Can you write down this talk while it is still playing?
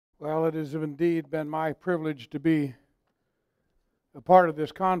Well, it has indeed been my privilege to be a part of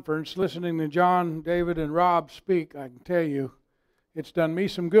this conference. Listening to John, David, and Rob speak, I can tell you, it's done me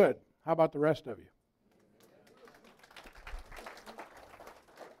some good. How about the rest of you?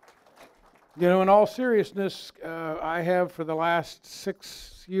 You know, in all seriousness, I have for the last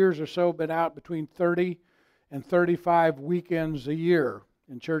 6 years or so been out between 30 and 35 weekends a year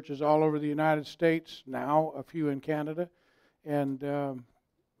in churches all over the United States, now a few in Canada, and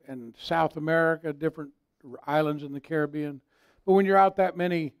South America, different islands in the Caribbean. But when you're out that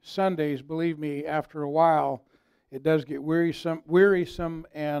many Sundays, believe me, after a while, it does get wearisome,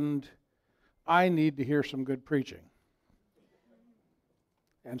 and I need to hear some good preaching.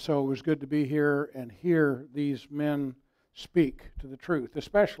 And so it was good to be here and hear these men speak to the truth,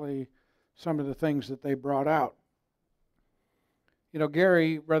 especially some of the things that they brought out. You know,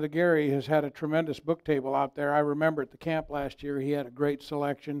 Brother Gary has had a tremendous book table out there. I remember at the camp last year, he had a great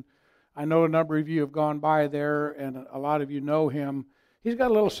selection. I know a number of you have gone by there, and a lot of you know him. He's got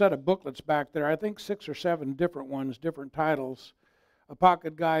a little set of booklets back there, I think 6 or 7 different ones, different titles. A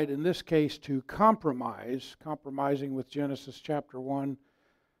pocket guide, in this case, to compromising with Genesis chapter 1.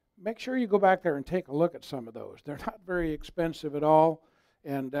 Make sure you go back there and take a look at some of those. They're not very expensive at all,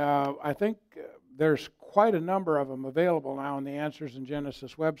 and I think there's quite a number of them available now on the Answers in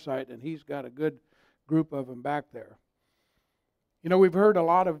Genesis website, and he's got a good group of them back there. You know, we've heard a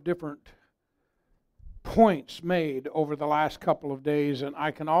lot of different points made over the last couple of days, and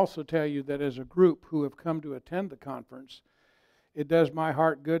I can also tell you that as a group who have come to attend the conference, it does my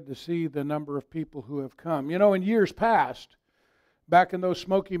heart good to see the number of people who have come. You know, in years past, back in those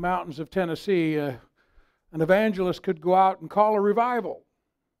Smoky Mountains of Tennessee, an evangelist could go out and call a revival.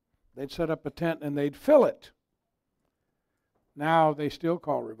 They'd set up a tent and they'd fill it. Now they still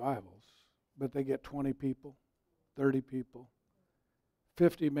call revivals, but they get 20 people, 30 people,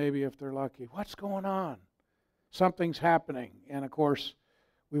 50 maybe if they're lucky. What's going on? Something's happening. And of course,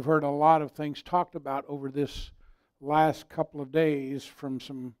 we've heard a lot of things talked about over this last couple of days from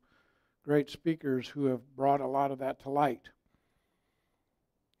some great speakers who have brought a lot of that to light.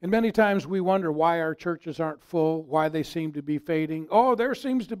 And many times we wonder why our churches aren't full, why they seem to be fading. Oh, there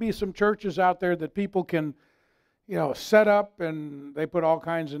seems to be some churches out there that people can, set up, and they put all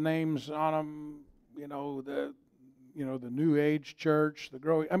kinds of names on them. The New Age church, the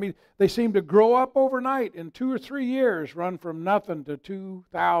growing. I mean, they seem to grow up overnight in 2 or 3 years, run from nothing to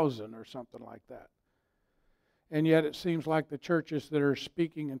 2,000 or something like that. And yet it seems like the churches that are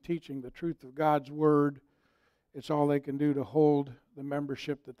speaking and teaching the truth of God's Word, it's all they can do to hold the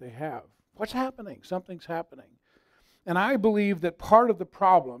membership that they have. What's happening? Something's happening. And I believe that part of the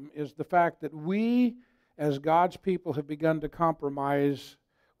problem is the fact that we, as God's people, have begun to compromise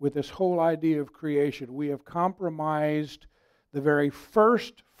with this whole idea of creation. We have compromised the very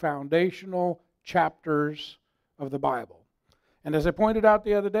first foundational chapters of the Bible. And as I pointed out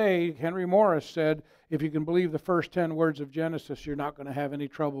the other day, Henry Morris said, if you can believe the first 10 words of Genesis, you're not going to have any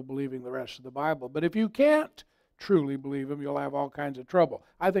trouble believing the rest of the Bible. But if you can't truly believe them, you'll have all kinds of trouble.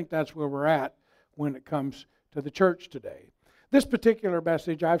 I think that's where we're at when it comes to the church today. This particular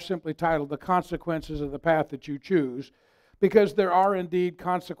message I've simply titled The Consequences of the Path That You Choose, because there are indeed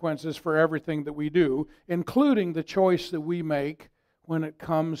consequences for everything that we do, including the choice that we make when it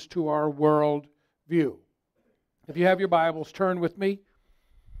comes to our world view. If you have your Bibles, turn with me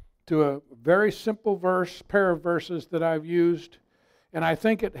to a very simple pair of verses that I've used, and I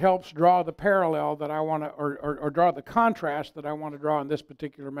think it helps draw the parallel that I want to, or draw the contrast that I want to draw in this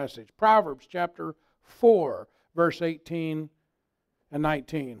particular message. Proverbs chapter 4, verse 18 and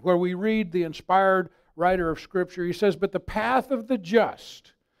 19, where we read the inspired writer of Scripture. He says, "But the path of the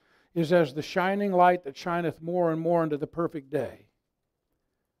just is as the shining light that shineth more and more into the perfect day.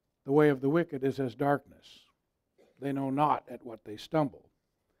 The way of the wicked is as darkness. They know not at what they stumble."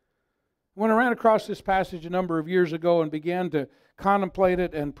 When I ran across this passage a number of years ago and began to contemplate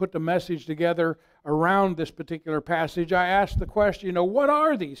it and put the message together around this particular passage, I asked the question, what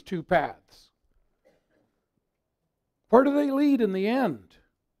are these two paths? Where do they lead in the end?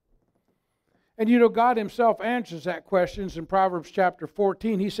 And God Himself answers that question in Proverbs chapter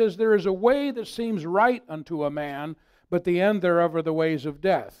 14. He says, "There is a way that seems right unto a man, but the end thereof are the ways of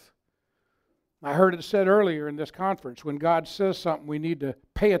death." I heard it said earlier in this conference, when God says something, we need to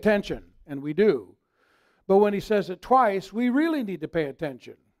pay attention, and we do. But when He says it twice, we really need to pay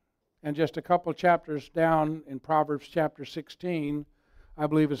attention. And just a couple chapters down in Proverbs chapter 16, I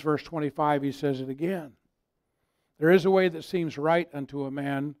believe it's verse 25, He says it again. "There is a way that seems right unto a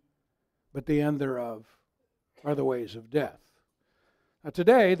man, but the end thereof are the ways of death." Now,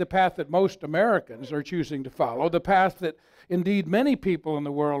 today, the path that most Americans are choosing to follow, the path that indeed many people in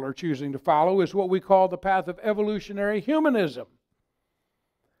the world are choosing to follow, is what we call the path of evolutionary humanism.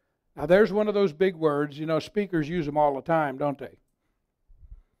 Now, there's one of those big words. You know, speakers use them all the time, don't they?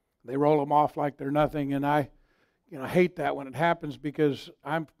 They roll them off like they're nothing, and I hate that when it happens, because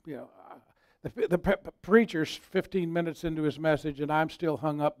the preacher's 15 minutes into his message, and I'm still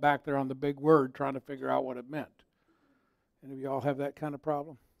hung up back there on the big word trying to figure out what it meant. Any of you all have that kind of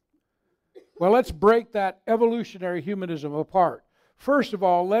problem? Well, let's break that evolutionary humanism apart. First of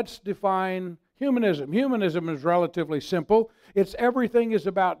all, let's define humanism. Humanism is relatively simple. It's everything is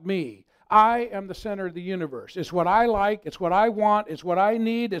about me. I am the center of the universe. It's what I like, it's what I want, it's what I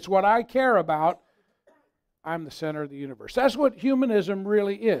need, it's what I care about. I'm the center of the universe. That's what humanism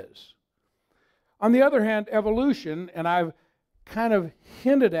really is. On the other hand, evolution, and I've kind of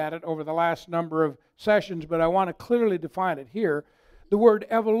hinted at it over the last number of sessions, but I want to clearly define it here. The word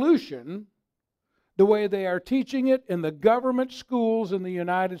evolution, the way they are teaching it in the government schools in the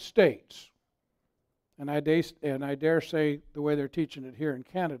United States, and I dare say the way they're teaching it here in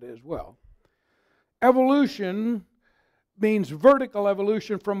Canada as well. Evolution means vertical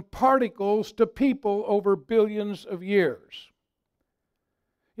evolution from particles to people over billions of years.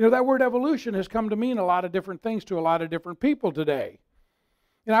 You know, that word evolution has come to mean a lot of different things to a lot of different people today.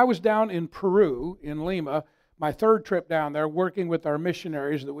 And I was down in Peru, in Lima, my third trip down there, working with our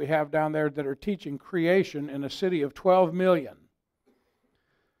missionaries that we have down there that are teaching creation in a city of 12 million.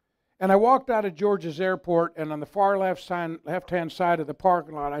 And I walked out of George's airport, and on the far left-hand side of the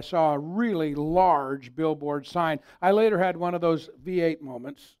parking lot, I saw a really large billboard sign. I later had one of those V8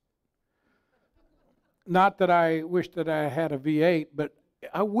 moments. Not that I wished that I had a V8, but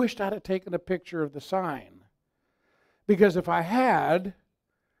I wished I'd have taken a picture of the sign. Because if I had,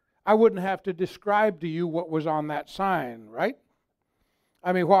 I wouldn't have to describe to you what was on that sign, right?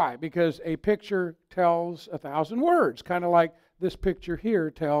 I mean, why? Because a picture tells 1,000 words, kind of like this picture here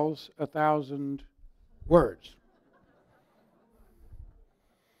tells 1,000 words.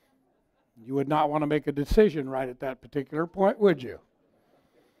 You would not want to make a decision right at that particular point, would you?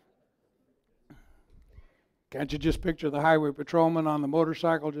 Can't you just picture the highway patrolman on the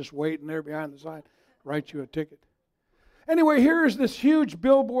motorcycle just waiting there behind the sign, write you a ticket? Anyway, here's this huge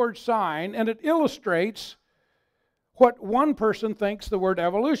billboard sign, and it illustrates what one person thinks the word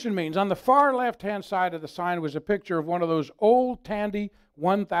evolution means. On the far left-hand side of the sign was a picture of one of those old Tandy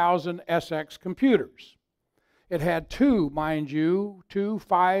 1000 SX computers. It had two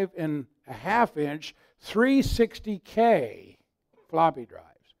 5.5-inch 360K floppy drives.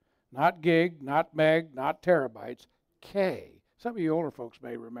 Not gig, not meg, not terabytes, K. Some of you older folks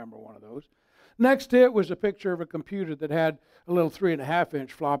may remember one of those. Next to it was a picture of a computer that had a little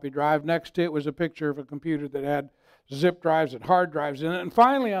 3.5-inch floppy drive. Next to it was a picture of a computer that had zip drives and hard drives in it. And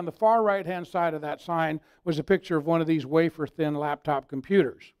finally, on the far right-hand side of that sign was a picture of one of these wafer-thin laptop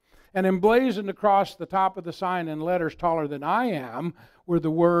computers. And emblazoned across the top of the sign in letters taller than I am were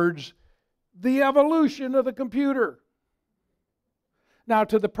the words, "The evolution of the computer." Now,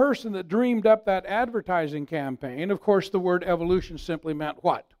 to the person that dreamed up that advertising campaign, of course, the word evolution simply meant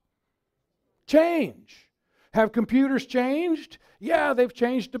what? Change. Have computers changed? Yeah, they've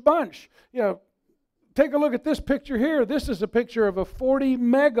changed a bunch. You know, take a look at this picture here. This is a picture of a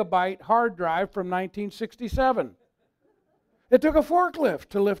 40-megabyte hard drive from 1967. It took a forklift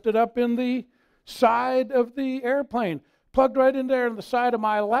to lift it up in the side of the airplane. Plugged right in there on the side of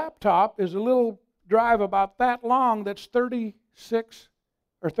my laptop is a little drive about that long that's 36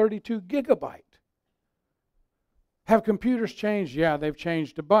 or 32 gigabyte. Have computers changed? Yeah, they've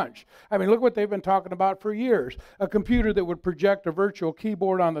changed a bunch. I mean, look what they've been talking about for years. A computer that would project a virtual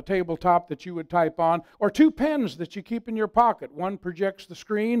keyboard on the tabletop that you would type on, or two pens that you keep in your pocket. One projects the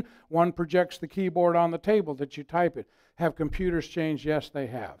screen, one projects the keyboard on the table that you type it. Have computers changed? Yes, they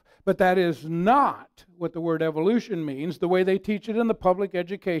have. But that is not what the word evolution means, the way they teach it in the public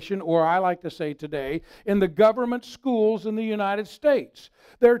education, or I like to say today, in the government schools in the United States.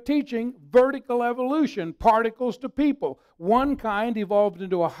 They're teaching vertical evolution, particles to people. One kind evolved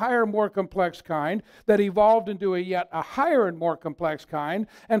into a higher, more complex kind, that evolved into a higher and more complex kind.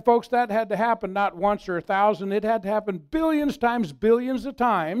 And folks, that had to happen not once or 1,000. It had to happen billions times billions of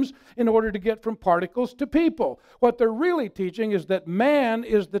times in order to get from particles to people. What they're really teaching is that man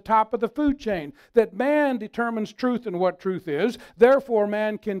is the top of the food chain, that man determines truth and what truth is. Therefore,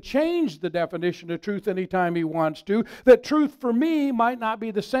 man can change the definition of truth anytime he wants to. That truth for me might not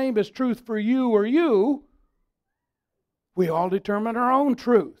be the same as truth for you or you. We all determine our own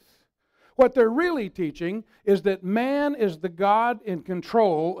truth. What they're really teaching is that man is the God in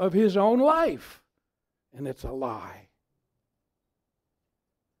control of his own life. And it's a lie.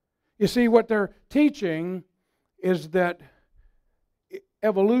 You see, what they're teaching is that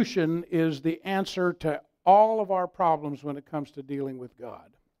evolution is the answer to all of our problems when it comes to dealing with God.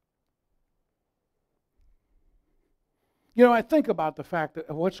 You know, I think about the fact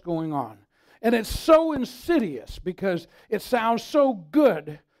of what's going on. And it's so insidious because it sounds so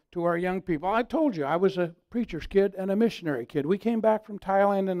good to our young people. I told you, I was a preacher's kid and a missionary kid. We came back from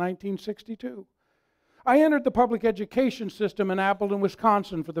Thailand in 1962. I entered the public education system in Appleton,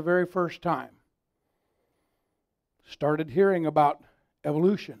 Wisconsin for the very first time. Started hearing about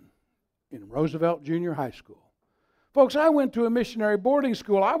evolution in Roosevelt Junior High School. Folks, I went to a missionary boarding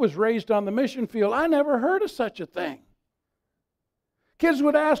school. I was raised on the mission field. I never heard of such a thing. Kids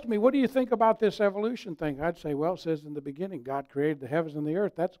would ask me, what do you think about this evolution thing? I'd say, well, it says in the beginning, God created the heavens and the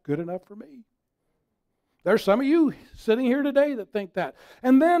earth. That's good enough for me. There's some of you sitting here today that think that.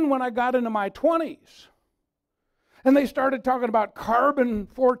 And then when I got into my 20s, and they started talking about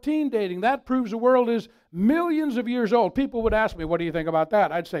carbon-14 dating, that proves the world is millions of years old. People would ask me, what do you think about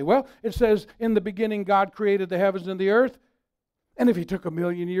that? I'd say, well, it says in the beginning, God created the heavens and the earth. And if he took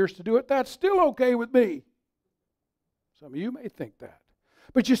 1,000,000 years to do it, that's still okay with me. Some of you may think that.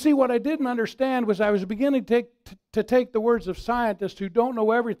 But you see, what I didn't understand was I was beginning to take the words of scientists who don't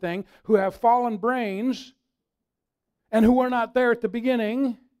know everything, who have fallen brains, and who were not there at the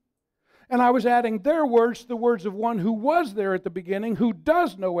beginning, and I was adding their words to the words of one who was there at the beginning, who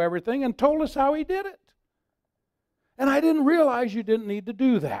does know everything, and told us how he did it. And I didn't realize you didn't need to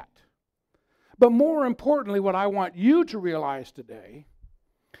do that. But more importantly, what I want you to realize today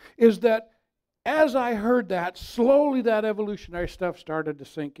is that as I heard that, slowly that evolutionary stuff started to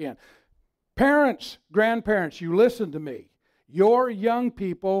sink in. Parents, grandparents, you listen to me. Your young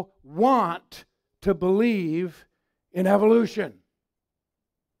people want to believe in evolution.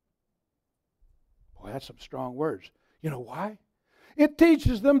 Boy, that's some strong words. You know why? It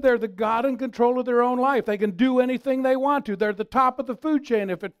teaches them they're the God in control of their own life. They can do anything they want to. They're the top of the food chain.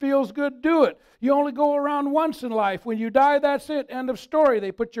 If it feels good, do it. You only go around once in life. When you die, that's it. End of story.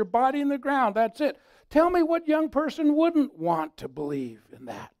 They put your body in the ground. That's it. Tell me what young person wouldn't want to believe in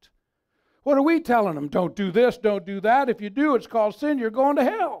that. What are we telling them? Don't do this, don't do that. If you do, it's called sin. You're going to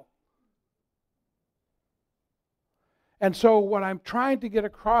hell. And so what I'm trying to get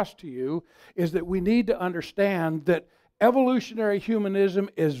across to you is that we need to understand that evolutionary humanism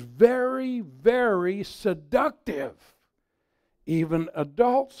is very, very seductive. Even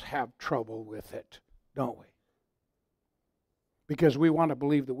adults have trouble with it, don't we? Because we want to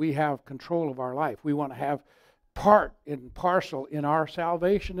believe that we have control of our life. We want to have part and parcel in our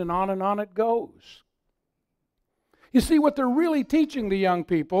salvation, and on it goes. You see, what they're really teaching the young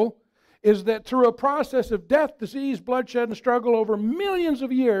people is that through a process of death, disease, bloodshed, and struggle over millions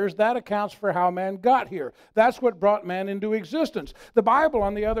of years, that accounts for how man got here. That's what brought man into existence. The Bible,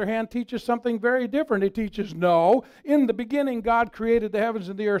 on the other hand, teaches something very different. It teaches, no, in the beginning God created the heavens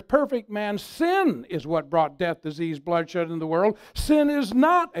and the earth. Perfect man. Sin is what brought death, disease, bloodshed in the world. Sin is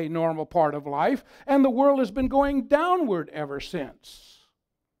not a normal part of life, and the world has been going downward ever since.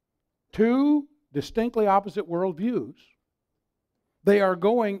 Two distinctly opposite worldviews. They are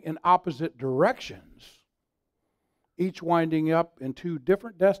going in opposite directions, each winding up in two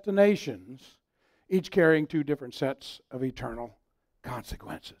different destinations, each carrying two different sets of eternal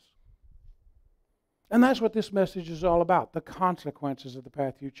consequences. And that's what this message is all about, the consequences of the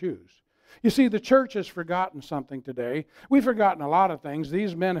path you choose. You see, the church has forgotten something today. We've forgotten a lot of things.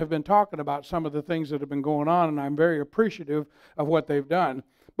 These men have been talking about some of the things that have been going on, and I'm very appreciative of what they've done.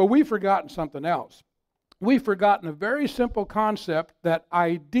 But we've forgotten something else. We've forgotten a very simple concept that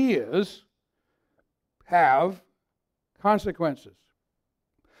ideas have consequences.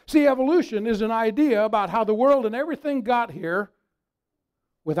 See, evolution is an idea about how the world and everything got here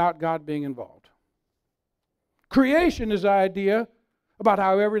without God being involved. Creation is an idea about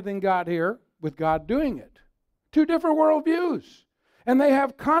how everything got here with God doing it. Two different worldviews. And they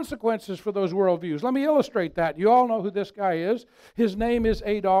have consequences for those worldviews. Let me illustrate that. You all know who this guy is. His name is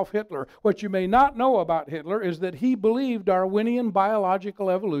Adolf Hitler. What you may not know about Hitler is that he believed Darwinian biological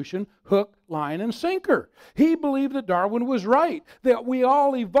evolution, hook, line, and sinker. He believed that Darwin was right, that we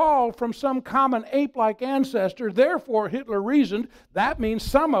all evolved from some common ape-like ancestor. Therefore, Hitler reasoned, that means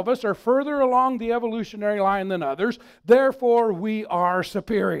some of us are further along the evolutionary line than others. Therefore, we are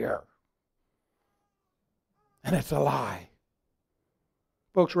superior. And it's a lie.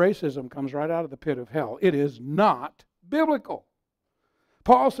 Folks, racism comes right out of the pit of hell. It is not biblical.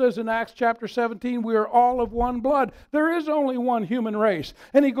 Paul says in Acts chapter 17, we are all of one blood. There is only one human race.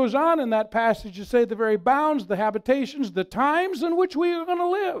 And he goes on in that passage to say the very bounds, the habitations, the times in which we are going to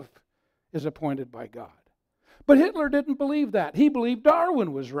live is appointed by God. But Hitler didn't believe that. He believed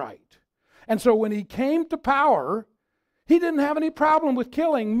Darwin was right. And so when he came to power, he didn't have any problem with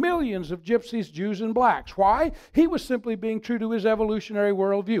killing millions of gypsies, Jews, and blacks. Why? He was simply being true to his evolutionary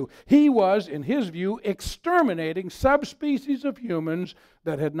worldview. He was, in his view, exterminating subspecies of humans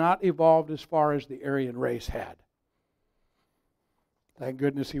that had not evolved as far as the Aryan race had. Thank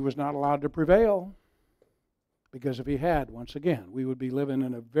goodness he was not allowed to prevail, because if he had, once again, we would be living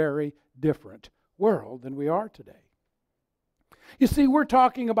in a very different world than we are today. You see, we're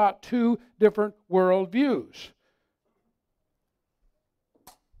talking about two different worldviews.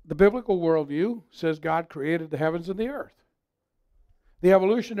 The biblical worldview says God created the heavens and the earth. The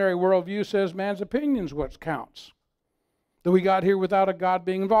evolutionary worldview says man's opinion is what counts. That we got here without a God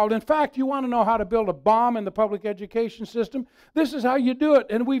being involved. In fact, you want to know how to build a bomb in the public education system? This is how you do it,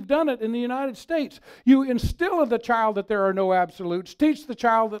 and we've done it in the United States. You instill in the child that there are no absolutes. Teach the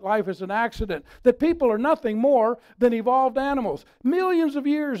child that life is an accident, that people are nothing more than evolved animals. Millions of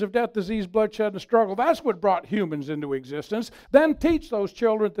years of death, disease, bloodshed, and struggle. That's what brought humans into existence. Then teach those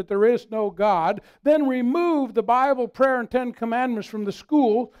children that there is no God. Then remove the Bible, prayer, and 10 Commandments from the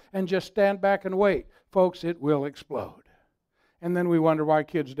school and just stand back and wait. Folks, it will explode. And then we wonder why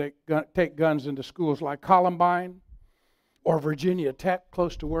kids take guns into schools like Columbine or Virginia Tech,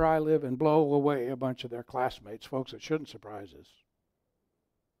 close to where I live, and blow away a bunch of their classmates. Folks, it shouldn't surprise us.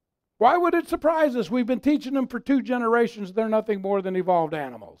 Why would it surprise us? We've been teaching them for 2 generations they're nothing more than evolved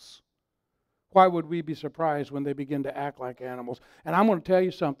animals. Why would we be surprised when they begin to act like animals? And I'm going to tell you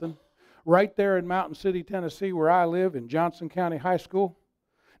something. Right there in Mountain City, Tennessee, where I live, in Johnson County High School.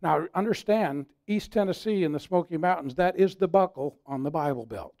 Now, understand, East Tennessee and the Smoky Mountains, that is the buckle on the Bible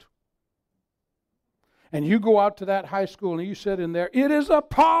Belt. And you go out to that high school and you sit in there, it is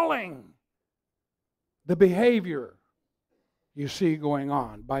appalling, the behavior you see going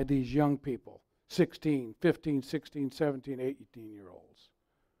on by these young people, 16, 15, 16, 17, 18-year-olds.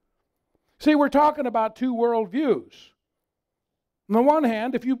 See, we're talking about 2 worldviews. On the one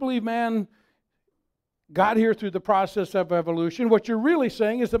hand, if you believe man got here through the process of evolution, what you're really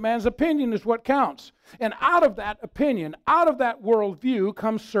saying is that man's opinion is what counts. And out of that opinion, out of that worldview,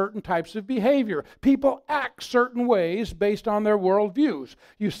 comes certain types of behavior. People act certain ways based on their worldviews.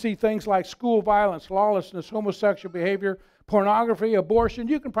 You see things like school violence, lawlessness, homosexual behavior, pornography, abortion.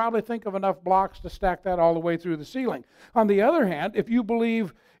 You can probably think of enough blocks to stack that all the way through the ceiling. On the other hand, if you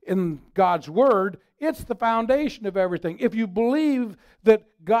believe in God's Word, it's the foundation of everything. If you believe that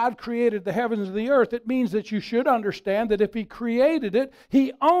God created the heavens and the earth, it means that you should understand that if He created it,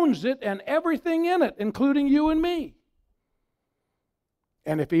 He owns it and everything in it, including you and me.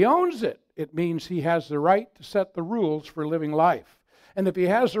 And if He owns it, it means He has the right to set the rules for living life. And if He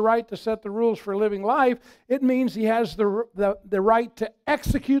has the right to set the rules for living life, it means He has the right to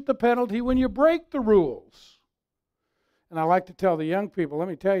execute the penalty when you break the rules. And I like to tell the young people, let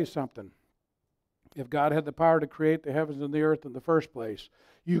me tell you something. If God had the power to create the heavens and the earth in the first place,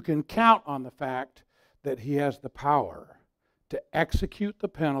 you can count on the fact that He has the power to execute the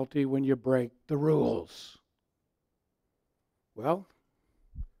penalty when you break the rules. Well,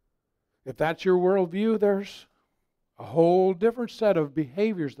 if that's your worldview, there's a whole different set of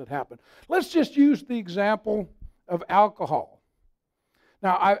behaviors that happen. Let's just use the example of alcohol.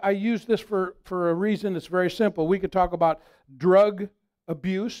 Now, I use this for a reason that's very simple. We could talk about drug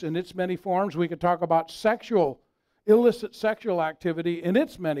abuse in its many forms. We could talk about illicit sexual activity in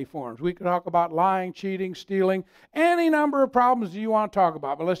its many forms. We could talk about lying, cheating, stealing, any number of problems that you want to talk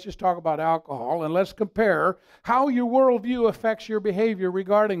about. But let's just talk about alcohol, and let's compare how your worldview affects your behavior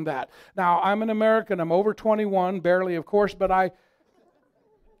regarding that. Now, I'm an American. I'm over 21, barely, of course, but I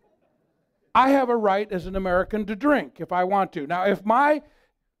have a right as an American to drink if I want to. Now, if my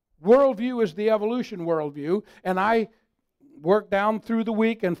worldview is the evolution worldview, and I work down through the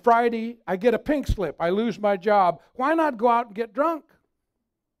week, and Friday I get a pink slip, I lose my job, why not go out and get drunk?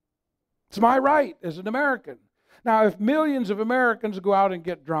 It's my right as an American. Now, if millions of Americans go out and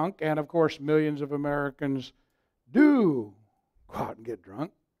get drunk, and of course millions of Americans do go out and get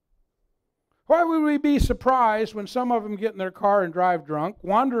drunk, why would we be surprised when some of them get in their car and drive drunk,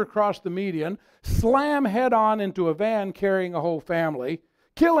 wander across the median, slam head-on into a van carrying a whole family,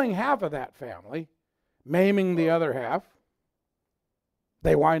 killing half of that family, maiming the other half?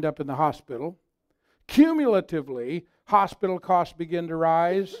 They wind up in the hospital. Cumulatively, hospital costs begin to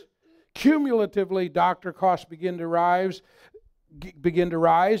rise. Cumulatively, doctor costs begin to rise.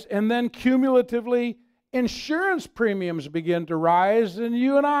 And then cumulatively, insurance premiums begin to rise, and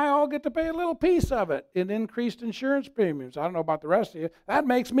you and I all get to pay a little piece of it in increased insurance premiums. I don't know about the rest of you. That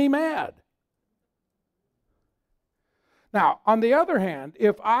makes me mad. Now, on the other hand,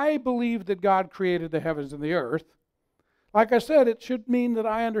 if I believe that God created the heavens and the earth, like I said, it should mean that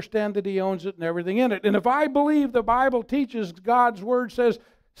I understand that He owns it and everything in it. And if I believe the Bible teaches, God's Word says,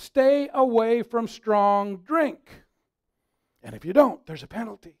 stay away from strong drink. And if you don't, there's a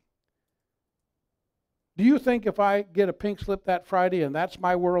penalty. Do you think if I get a pink slip that Friday and that's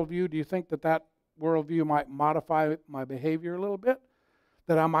my worldview, do you think that that worldview might modify my behavior a little bit?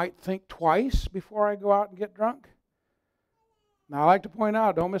 That I might think twice before I go out and get drunk? Now, I like to point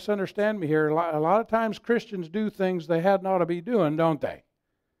out, don't misunderstand me here, a lot of times Christians do things they hadn't ought to be doing, don't they?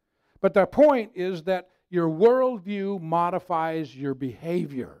 But the point is that your worldview modifies your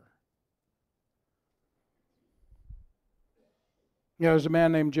behavior. You know, there's a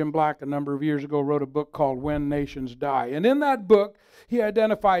man named Jim Black a number of years ago wrote a book called When Nations Die. And in that book, he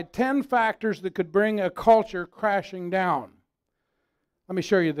identified 10 factors that could bring a culture crashing down. Let me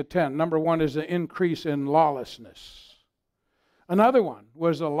show you the 10. Number 1 is the increase in lawlessness. Another one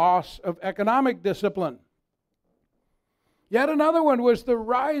was the loss of economic discipline. Yet another one was the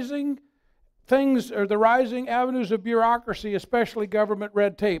rising avenues of bureaucracy, especially government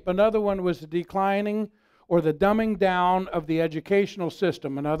red tape. Another one was the declining or the dumbing down of the educational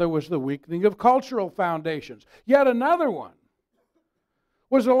system. Another was the weakening of cultural foundations. Yet another one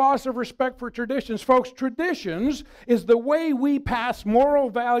was the loss of respect for traditions. Folks, traditions is the way we pass moral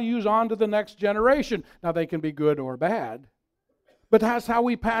values on to the next generation. Now, they can be good or bad, but that's how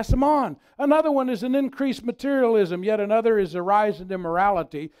we pass them on. Another one is an increased materialism. Yet another is a rise in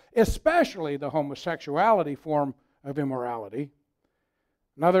immorality, especially the homosexuality form of immorality.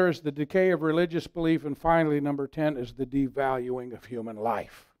 Another is the decay of religious belief. And finally, number 10 is the devaluing of human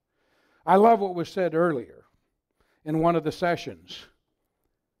life. I love what was said earlier in one of the sessions.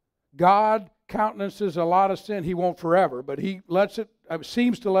 God countenances a lot of sin. He won't forever, but He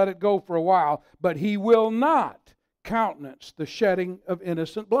seems to let it go for a while, but He will not countenance the shedding of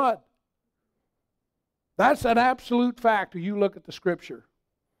innocent blood. That's an absolute fact when you look at the Scripture.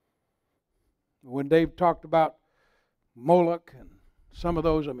 When Dave talked about Moloch and some of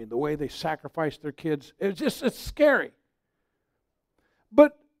those, the way they sacrificed their kids, it's scary.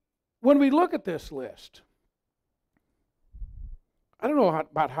 But when we look at this list, I don't know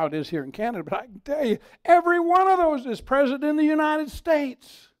about how it is here in Canada, but I can tell you, every one of those is present in the United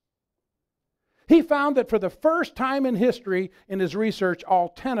States. He found that for the first time in history, in his research, all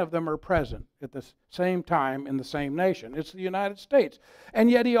 10 of them are present at the same time in the same nation. It's the United States.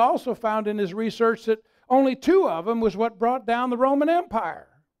 And yet he also found in his research that only 2 of them was what brought down the Roman Empire.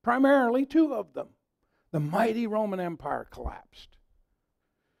 Primarily 2 of them. The mighty Roman Empire collapsed.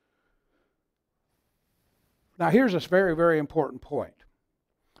 Now here's a very, very important point.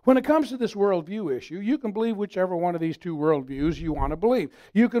 When it comes to this worldview issue, you can believe whichever one of these 2 worldviews you want to believe.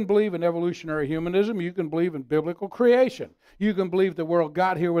 You can believe in evolutionary humanism. You can believe in biblical creation. You can believe the world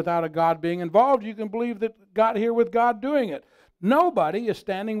got here without a God being involved. You can believe that it got here with God doing it. Nobody is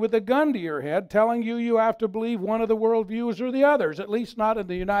standing with a gun to your head telling you have to believe one of the worldviews or the others, at least not in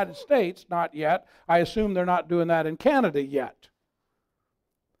the United States, not yet. I assume they're not doing that in Canada yet.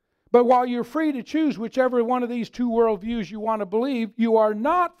 But while you're free to choose whichever one of these 2 worldviews you want to believe, you are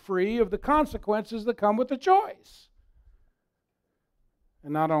not free of the consequences that come with the choice.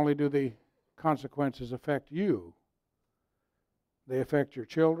 And not only do the consequences affect you, they affect your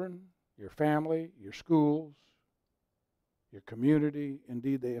children, your family, your schools, your community.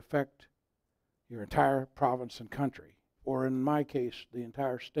 Indeed, they affect your entire province and country. Or in my case, the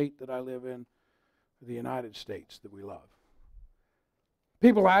entire state that I live in, the United States that we love.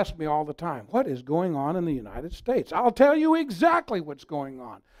 People ask me all the time, what is going on in the United States? I'll tell you exactly what's going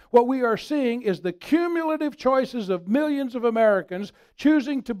on. What we are seeing is the cumulative choices of millions of Americans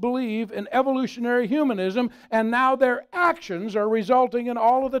choosing to believe in evolutionary humanism, and now their actions are resulting in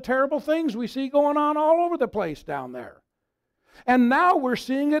all of the terrible things we see going on all over the place down there. And now we're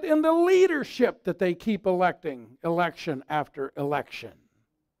seeing it in the leadership that they keep electing, election after election.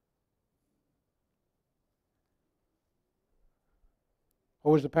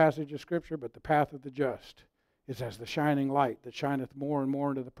 What was the passage of Scripture? But the path of the just is as the shining light that shineth more and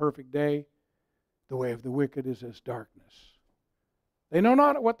more into the perfect day. The way of the wicked is as darkness. They know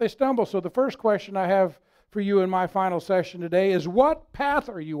not what they stumble. So the first question I have for you in my final session today is, what path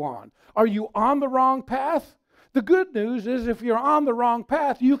are you on? Are you on the wrong path? The good news is if you're on the wrong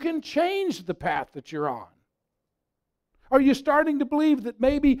path, you can change the path that you're on. Are you starting to believe that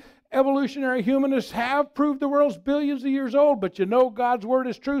maybe evolutionary humanists have proved the world's billions of years old, but you know God's Word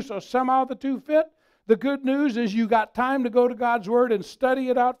is true, so somehow the 2 fit? The good news is you got time to go to God's Word and study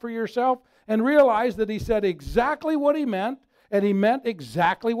it out for yourself and realize that He said exactly what He meant, and He meant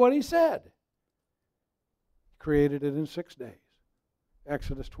exactly what He said. created it in 6 days.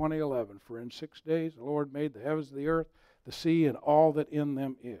 Exodus 20:11, for in 6 days the Lord made the heavens, the earth, the sea, and all that in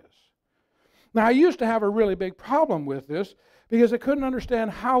them is. Now, I used to have a really big problem with this because I couldn't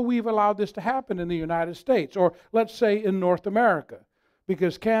understand how we've allowed this to happen in the United States, or let's say in North America,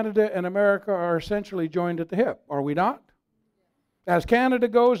 because Canada and America are essentially joined at the hip, are we not? As Canada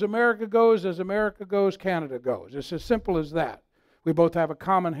goes, America goes. As America goes, Canada goes. It's as simple as that. We both have a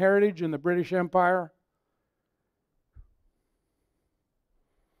common heritage in the British Empire.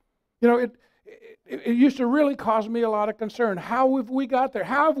 You know, it used to really cause me a lot of concern. How have we got there?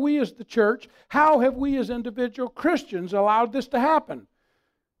 How have we as the church, how have we as individual Christians allowed this to happen?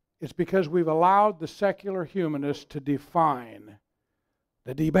 It's because we've allowed the secular humanists to define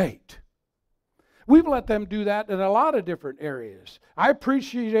the debate. We've let them do that in a lot of different areas. I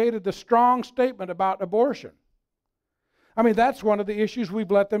appreciated the strong statement about abortion. I mean, that's one of the issues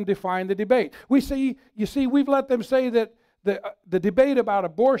we've let them define the debate. You see, we've let them say that the debate about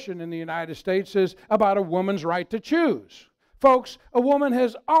abortion in the United States is about a woman's right to choose. Folks, a woman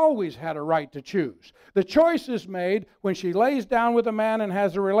has always had a right to choose. The choice is made when she lays down with a man and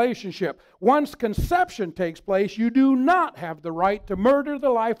has a relationship. Once conception takes place, you do not have the right to murder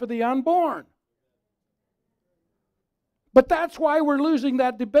the life of the unborn. But that's why we're losing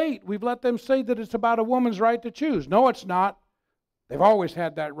that debate. We've let them say that it's about a woman's right to choose. No, it's not. They've always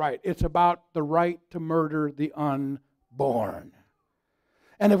had that right. It's about the right to murder the unborn.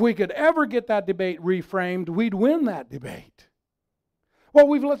 And if we could ever get that debate reframed, we'd win that debate. Well,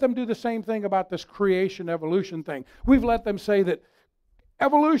 we've let them do the same thing about this creation evolution thing. We've let them say that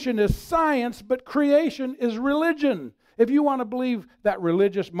evolution is science, but creation is religion. If you want to believe that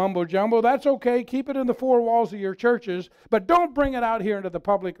religious mumbo-jumbo, that's okay. Keep it in the four walls of your churches, but don't bring it out here into the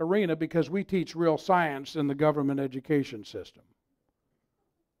public arena because we teach real science in the government education system.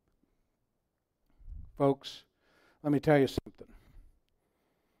 Folks, let me tell you something.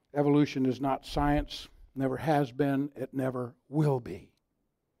 Evolution is not science, never has been, it never will be.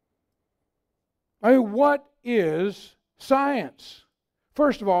 I mean, what is science?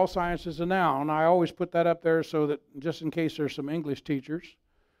 First of all, science is a noun. I always put that up there so that just in case there's some English teachers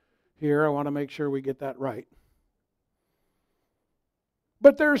here, I want to make sure we get that right.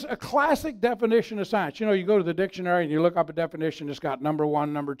 But there's a classic definition of science. You know, you go to the dictionary and you look up a definition, it's got number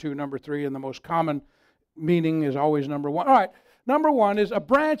 1, number 2, number 3, and the most common meaning is always number 1. All right, number 1 is a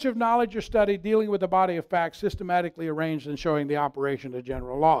branch of knowledge or study dealing with a body of facts systematically arranged and showing the operation of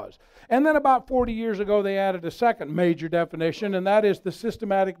general laws. And then about 40 years ago, they added a second major definition, and that is the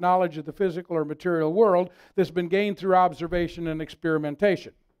systematic knowledge of the physical or material world that's been gained through observation and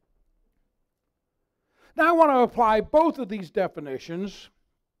experimentation. Now, I want to apply both of these definitions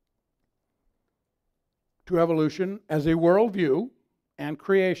to evolution as a worldview and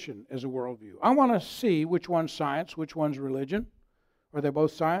creation as a worldview. I want to see which one's science, which one's religion. Are they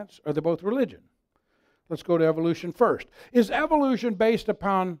both science? Are they both religion? Let's go to evolution first. Is evolution based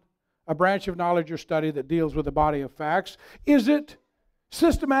upon a branch of knowledge or study that deals with a body of facts? Is it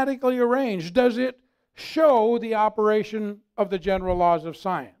systematically arranged? Does it show the operation of the general laws of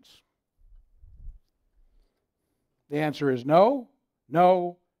science? The answer is no,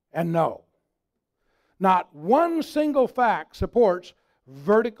 no, and no. Not one single fact supports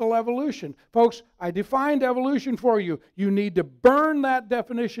vertical evolution. Folks, I defined evolution for you. You need to burn that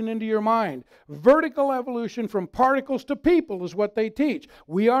definition into your mind. Vertical evolution from particles to people is what they teach.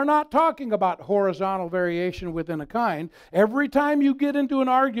 We are not talking about horizontal variation within a kind. Every time you get into an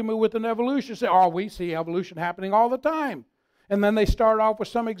argument with an evolutionist, say, oh, we see evolution happening all the time. And then they start off with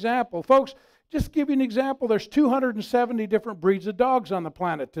some example. Folks, just to give you an example, there's 270 different breeds of dogs on the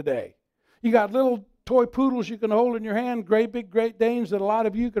planet today. You got little toy poodles you can hold in your hand, great big Great Danes that a lot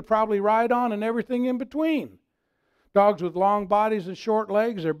of you could probably ride on, and everything in between. Dogs with long bodies and short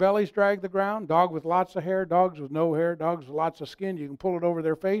legs, their bellies drag the ground. Dog with lots of hair, dogs with no hair, dogs with lots of skin. You can pull it over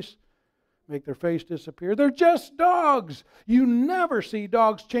their face, make their face disappear. They're just dogs. You never see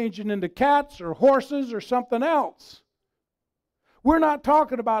dogs changing into cats or horses or something else. We're not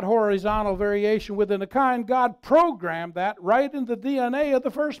talking about horizontal variation within a kind. God programmed that right in the DNA of the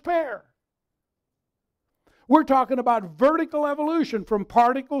first pair. We're talking about vertical evolution from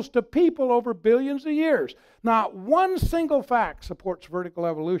particles to people over billions of years. Not one single fact supports vertical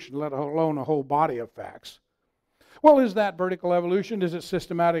evolution, let alone a whole body of facts. Well, is that vertical evolution? Is it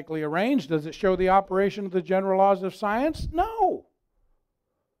systematically arranged? Does it show the operation of the general laws of science? No.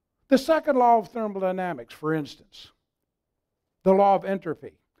 The second law of thermodynamics, for instance, the law of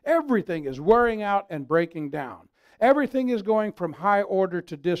entropy. Everything is wearing out and breaking down. Everything is going from high order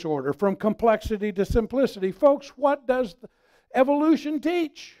to disorder, from complexity to simplicity. Folks, what does evolution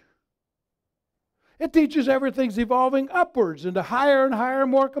teach? It teaches everything's evolving upwards into higher and higher,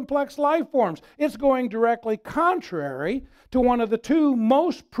 more complex life forms. It's going directly contrary to one of the two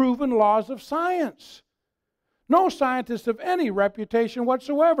most proven laws of science. No scientist of any reputation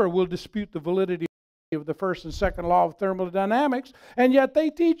whatsoever will dispute the validity of the first and second law of thermodynamics, and yet they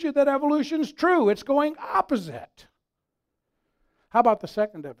teach you that evolution's true. It's going opposite. How about the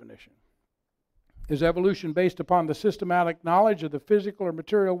second definition? Is evolution based upon the systematic knowledge of the physical or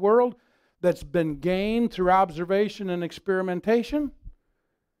material world that's been gained through observation and experimentation?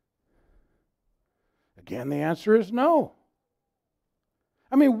 Again, the answer is no.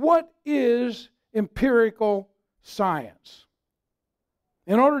 I mean, what is empirical science?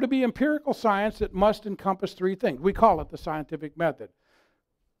 In order to be empirical science, it must encompass three things. We call it the scientific method.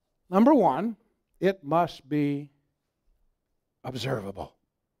 Number one, it must be observable.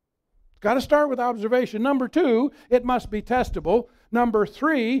 Got to start with observation. Number two, it must be testable. Number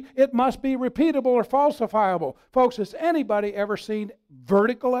three, it must be repeatable or falsifiable. Folks, has anybody ever seen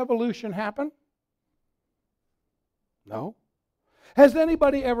vertical evolution happen? No. Has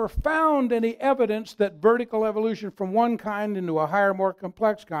anybody ever found any evidence that vertical evolution from one kind into a higher, more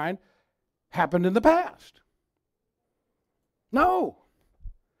complex kind happened in the past? No.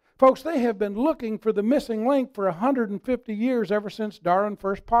 Folks, they have been looking for the missing link for 150 years, ever since Darwin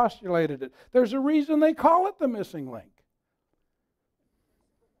first postulated it. There's a reason they call it the missing link.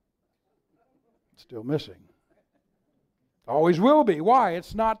 It's still missing. Always will be. Why?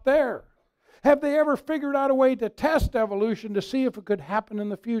 It's not there. Have they ever figured out a way to test evolution to see if it could happen in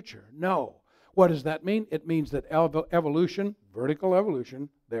the future? No. What does that mean? It means that evolution, vertical evolution,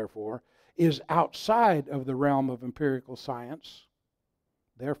 therefore, is outside of the realm of empirical science.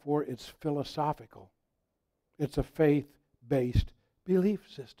 Therefore, it's philosophical. It's a faith-based belief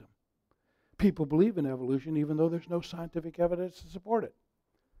system. People believe in evolution even though there's no scientific evidence to support it.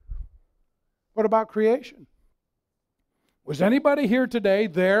 What about creation? Was anybody here today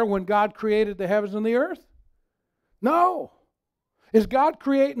there when God created the heavens and the earth? No. Is God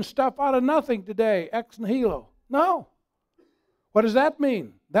creating stuff out of nothing today, ex nihilo? No. What does that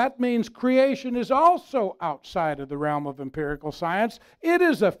mean? That means creation is also outside of the realm of empirical science. It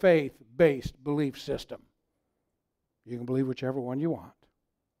is a faith-based belief system. You can believe whichever one you want.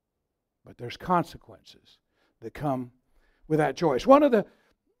 But there's consequences that come with that choice. One of the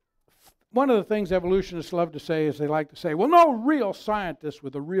things evolutionists love to say is they like to say, well, no real scientist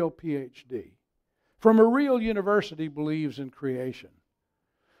with a real PhD from a real university believes in creation.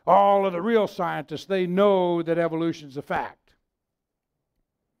 All of the real scientists, they know that evolution is a fact.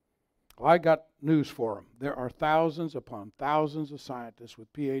 Well, I got news for them. There are thousands upon thousands of scientists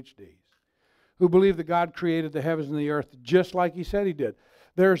with PhDs who believe that God created the heavens and the earth just like He said He did.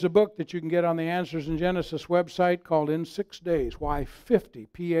 There's a book that you can get on the Answers in Genesis website called In 6 Days, Why 50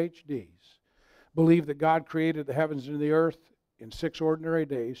 PhDs believe that God created the heavens and the earth in 6 ordinary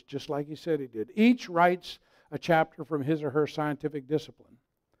days, just like He said He did. Each writes a chapter from his or her scientific discipline,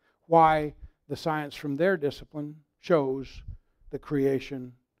 why the science from their discipline shows that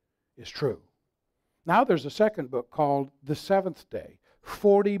creation is true. Now there's a second book called The Seventh Day,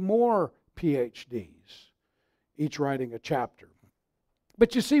 40 more PhDs, each writing a chapter.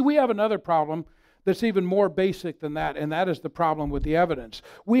 But you see, we have another problem that's even more basic than that, and that is the problem with the evidence.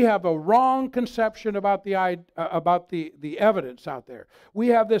 We have a wrong conception about the evidence out there. We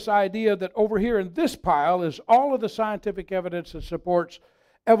have this idea that over here in this pile is all of the scientific evidence that supports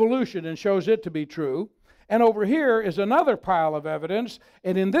evolution and shows it to be true. And over here is another pile of evidence,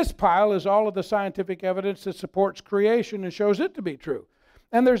 and in this pile is all of the scientific evidence that supports creation and shows it to be true.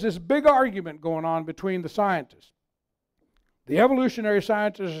 And there's this big argument going on between the scientists. The evolutionary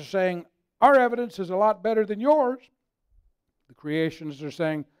scientists are saying, our evidence is a lot better than yours. The creationists are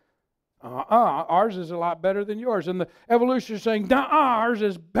saying, ours is a lot better than yours. And the evolutionists are saying, ours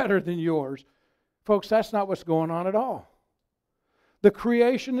is better than yours. Folks, that's not what's going on at all. The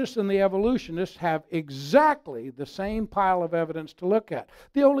creationists and the evolutionists have exactly the same pile of evidence to look at.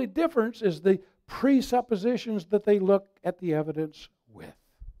 The only difference is the presuppositions that they look at the evidence with.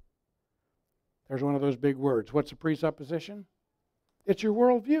 There's one of those big words. What's a presupposition? It's your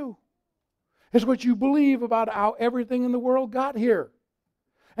worldview. It's what you believe about how everything in the world got here.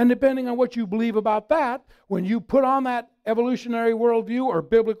 And depending on what you believe about that, when you put on that evolutionary worldview or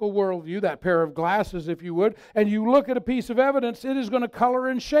biblical worldview, that pair of glasses, if you would, and you look at a piece of evidence, it is going to color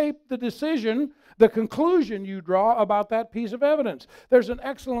and shape the decision, the conclusion you draw about that piece of evidence. There's an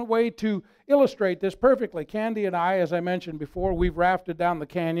excellent way to illustrate this perfectly. Candy and I, as I mentioned before, we've rafted down the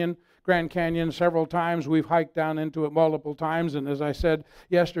canyon, Grand Canyon, several times. We've hiked down into it multiple times, and as I said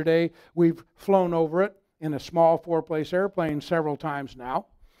yesterday, we've flown over it in a small 4-place airplane several times now.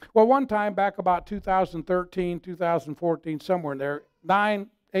 Well, one time back about 2013, 2014, somewhere in there, 9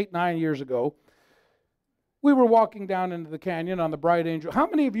 years ago, we were walking down into the canyon on the Bright Angel. How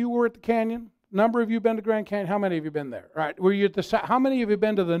many of you were at the canyon? Number of you been to Grand Canyon? How many of you been there? All right. Were you at the? How many of you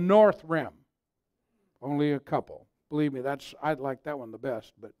been to the North Rim? Only a couple. Believe me, I'd like that one the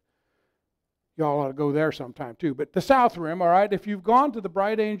best, but y'all ought to go there sometime too. But the South Rim, all right. If you've gone to the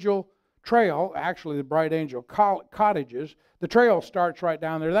Bright Angel Trail, actually the Bright Angel Cottages, the trail starts right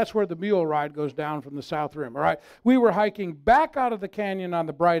down there. That's where the mule ride goes down from the South Rim. All right. We were hiking back out of the canyon on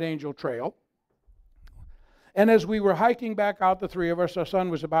the Bright Angel Trail. And as we were hiking back out, the three of us, our son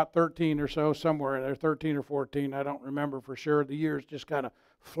was about 13 or so, somewhere in there, 13 or 14. I don't remember for sure. The years just kind of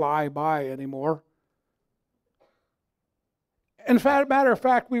fly by anymore. In fact, matter of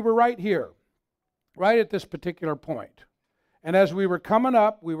fact, we were right here, right at this particular point. And as we were coming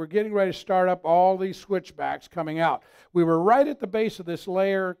up, we were getting ready to start up all these switchbacks coming out. We were right at the base of this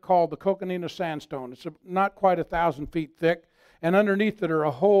layer called the Coconino Sandstone. It's not quite 1,000 feet thick. And underneath it are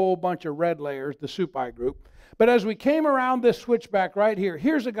a whole bunch of red layers, the Supai group. But as we came around this switchback right here,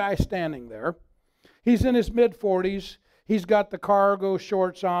 here's a guy standing there. He's in his mid-40s. He's got the cargo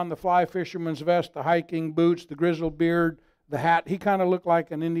shorts on, the fly fisherman's vest, the hiking boots, the grizzled beard, the hat. He kind of looked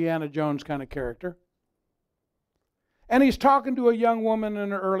like an Indiana Jones kind of character. And he's talking to a young woman in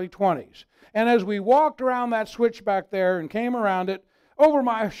her early 20s. And as we walked around that switchback there and came around it, over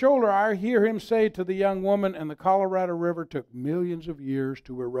my shoulder I hear him say to the young woman, and the Colorado River took millions of years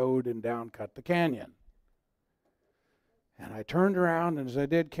to erode and downcut the canyon. And I turned around, and as I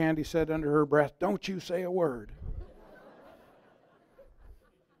did, Candy said under her breath, "Don't you say a word."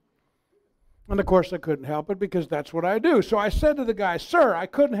 And of course I couldn't help it because that's what I do. So I said to the guy, "Sir, I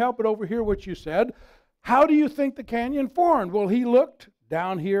couldn't help but overhear what you said. How do you think the canyon formed?" Well, he looked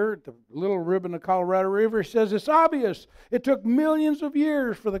down here at the little ribbon of Colorado River. He says, "It's obvious. It took millions of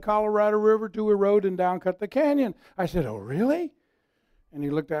years for the Colorado River to erode and downcut the canyon." I said, "Oh, really?" And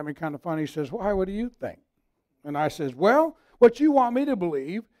he looked at me kind of funny. He says, "Why, what do you think?" And I says, "Well, what you want me to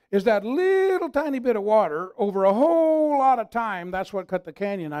believe is that little tiny bit of water over a whole lot of time, that's what cut the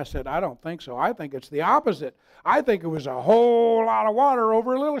canyon." I said, "I don't think so. I think it's the opposite. I think it was a whole lot of water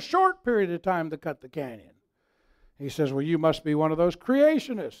over a little short period of time that cut the canyon." He says, "Well, you must be one of those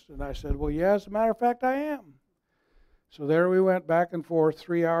creationists." And I said, "Well, yeah, as a matter of fact, I am." So there we went back and forth.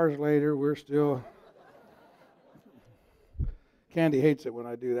 3 hours later, we're still... Candy hates it when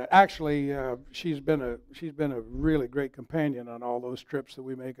I do that. Actually, she's been a really great companion on all those trips that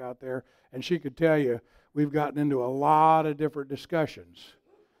we make out there, and she could tell you we've gotten into a lot of different discussions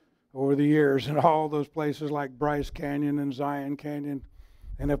over the years in all those places like Bryce Canyon and Zion Canyon.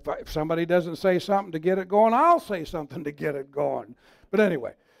 And if somebody doesn't say something to get it going, I'll say something to get it going. But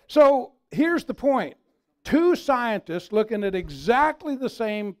anyway, so here's the point. Two scientists looking at exactly the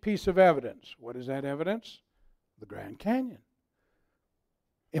same piece of evidence. What is that evidence? The Grand Canyon.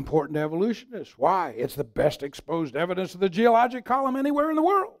 Important evolutionists. Why? It's the best exposed evidence of the geologic column anywhere in the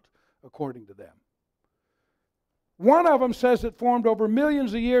world, according to them. One of them says it formed over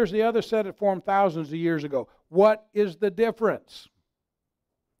millions of years. The other said it formed thousands of years ago. What is the difference?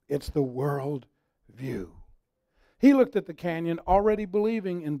 It's the world view. He looked at the canyon already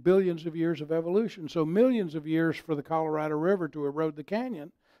believing in billions of years of evolution. So millions of years for the Colorado River to erode the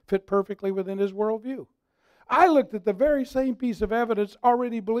canyon fit perfectly within his worldview. I looked at the very same piece of evidence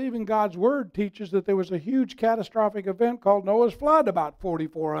already believing God's Word teaches that there was a huge catastrophic event called Noah's flood about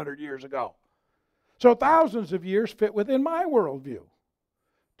 4,400 years ago. So thousands of years fit within my worldview.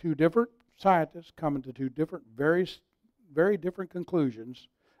 Two different scientists coming to two different, very different conclusions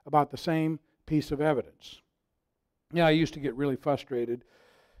about the same piece of evidence. Yeah, I used to get really frustrated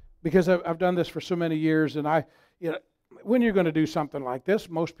because I've done this for so many years, and when you're going to do something like this,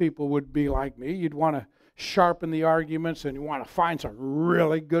 most people would be like me. You'd want to sharpen the arguments, and you want to find some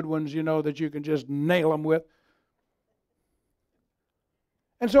really good ones, that you can just nail them with.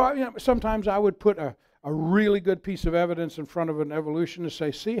 And so, sometimes I would put a really good piece of evidence in front of an evolutionist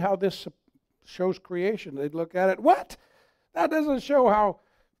and say, "See how this shows creation?" They'd look at it, "What? That doesn't show how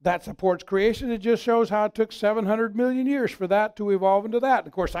that supports creation. It just shows how it took 700 million years for that to evolve into that." And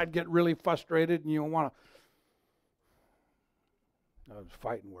of course, I'd get really frustrated, and you don't want to... I was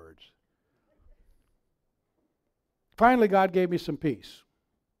fighting words. Finally, God gave me some peace.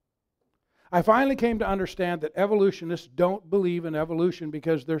 I finally came to understand that evolutionists don't believe in evolution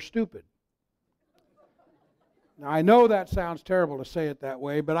because they're stupid. Now, I know that sounds terrible to say it that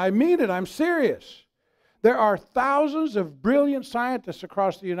way, but I mean it. I'm serious. There are thousands of brilliant scientists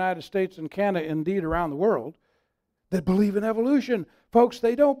across the United States and Canada, indeed around the world, that believe in evolution. Folks,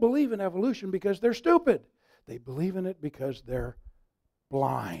 they don't believe in evolution because they're stupid. They believe in it because they're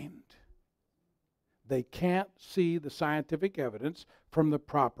blind. They can't see the scientific evidence from the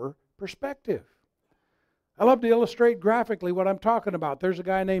proper perspective. I love to illustrate graphically what I'm talking about. There's a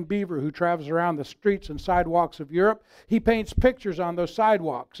guy named Beaver who travels around the streets and sidewalks of Europe. He paints pictures on those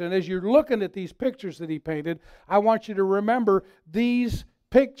sidewalks. And as you're looking at these pictures that he painted, I want you to remember these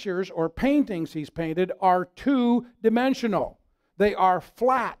pictures or paintings he's painted are two-dimensional. They are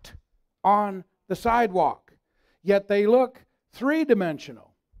flat on the sidewalk, yet they look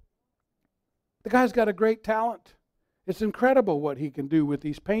three-dimensional. The guy's got a great talent. It's incredible what he can do with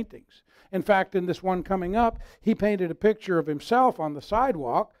these paintings. In fact, in this one coming up, he painted a picture of himself on the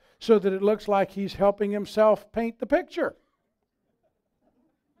sidewalk so that it looks like he's helping himself paint the picture.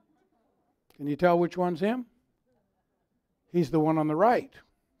 Can you tell which one's him? He's the one on the right.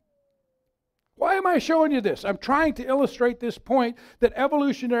 Why am I showing you this? I'm trying to illustrate this point that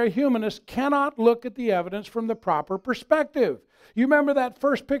evolutionary humanists cannot look at the evidence from the proper perspective. You remember that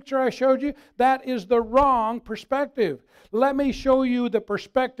first picture I showed you? That is the wrong perspective. Let me show you the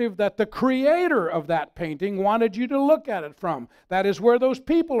perspective that the creator of that painting wanted you to look at it from. That is where those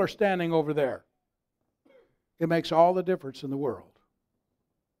people are standing over there. It makes all the difference in the world.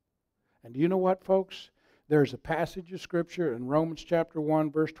 And you know what, folks? There's a passage of Scripture in Romans chapter 1,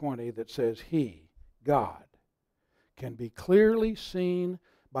 verse 20 that says He, God, can be clearly seen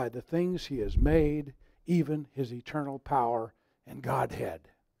by the things He has made, even His eternal power and Godhead.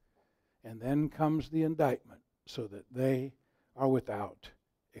 And then comes the indictment, so that they are without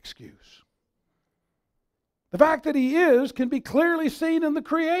excuse. The fact that He is can be clearly seen in the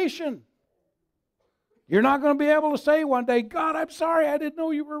creation. You're not going to be able to say one day, God, I'm sorry, I didn't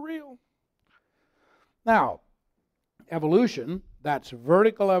know you were real. Now, evolution, that's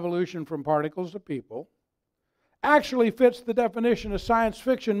vertical evolution from particles to people, actually fits the definition of science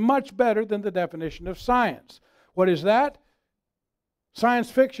fiction much better than the definition of science. What is that? Science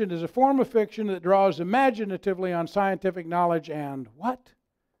fiction is a form of fiction that draws imaginatively on scientific knowledge and what?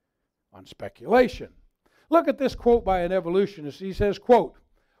 On speculation. Look at this quote by an evolutionist. He says, quote,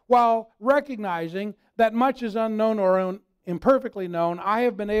 while recognizing that much is unknown or imperfectly known, I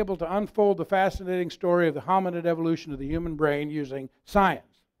have been able to unfold the fascinating story of the hominid evolution of the human brain using science.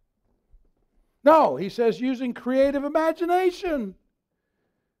 No, he says using creative imagination,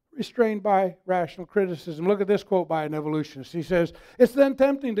 restrained by rational criticism. Look at this quote by an evolutionist. He says, it's then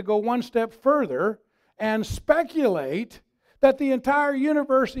tempting to go one step further and speculate that the entire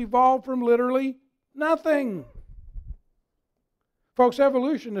universe evolved from literally nothing. Folks,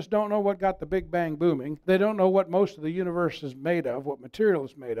 evolutionists don't know what got the Big Bang booming. They don't know what most of the universe is made of, what material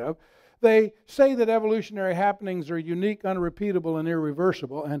is made of. They say that evolutionary happenings are unique, unrepeatable, and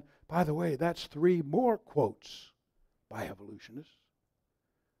irreversible. And by the way, that's 3 more quotes by evolutionists.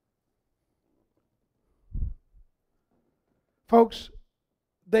 Folks,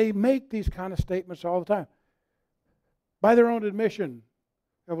 they make these kind of statements all the time. By their own admission,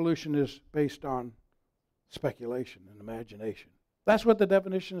 evolution is based on speculation and imagination. That's what the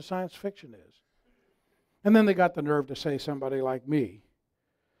definition of science fiction is. And then they got the nerve to say somebody like me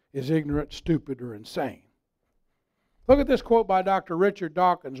is ignorant, stupid, or insane. Look at this quote by Dr. Richard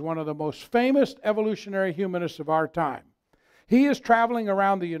Dawkins, one of the most famous evolutionary humanists of our time. He is traveling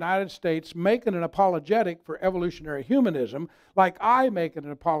around the United States making an apologetic for evolutionary humanism like I make an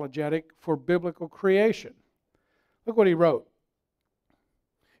apologetic for biblical creation. Look what he wrote.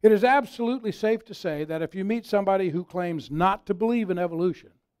 It is absolutely safe to say that if you meet somebody who claims not to believe in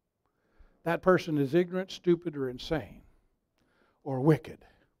evolution, that person is ignorant, stupid, or insane, or wicked.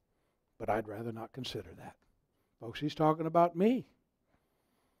 But I'd rather not consider that. Folks, he's talking about me.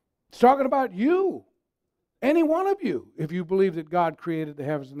 He's talking about you. Any one of you, if you believe that God created the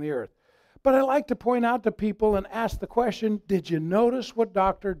heavens and the earth. But I like to point out to people and ask the question, did you notice what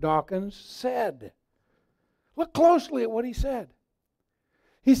Dr. Dawkins said? Look closely at what he said.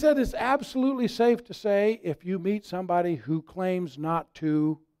 He said it's absolutely safe to say if you meet somebody who claims not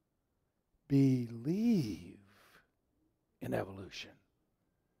to believe in evolution.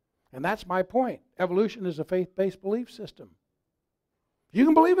 And that's my point. Evolution is a faith-based belief system. You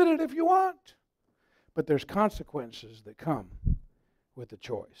can believe in it if you want. But there's consequences that come with the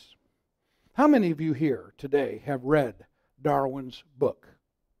choice. How many of you here today have read Darwin's book?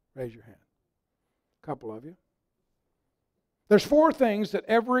 Raise your hand. A couple of you. There's 4 things that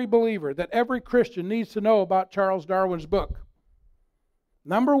every believer, that every Christian needs to know about Charles Darwin's book.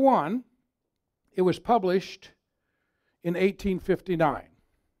 Number 1, it was published in 1859.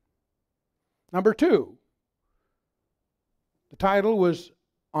 Number 2, the title was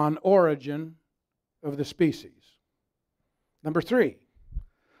On Origin of the Species. Number 3,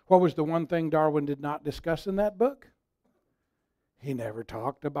 what was the one thing Darwin did not discuss in that book? He never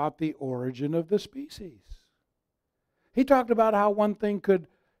talked about the origin of the species. He talked about how one thing could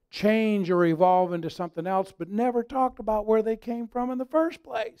change or evolve into something else, but never talked about where they came from in the first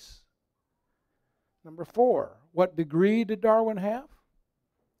place. Number 4, what degree did Darwin have?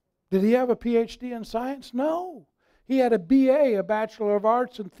 Did he have a PhD in science? No. He had a BA, a Bachelor of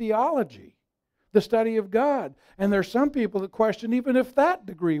Arts in Theology, the study of God. And there's some people that question even if that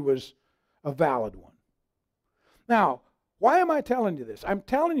degree was a valid one. Now, why am I telling you this? I'm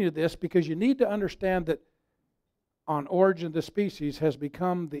telling you this because you need to understand that On Origin of the Species has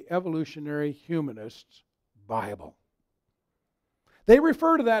become the evolutionary humanists' Bible. They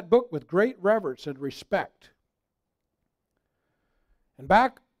refer to that book with great reverence and respect. And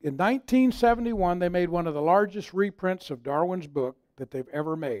back in 1971, they made one of the largest reprints of Darwin's book that they've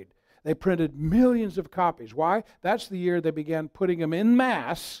ever made. They printed millions of copies. Why? That's the year they began putting them en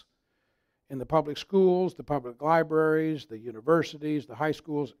masse in the public schools, the public libraries, the universities, the high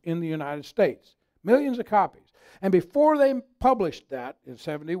schools in the United States. Millions of copies. And before they published that in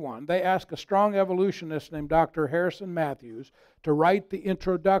 71, they asked a strong evolutionist named Dr. Harrison Matthews to write the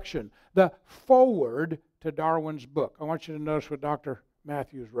introduction, the foreword to Darwin's book. I want you to notice what Dr.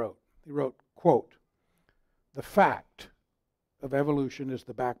 Matthews wrote. He wrote, quote, "The fact of evolution is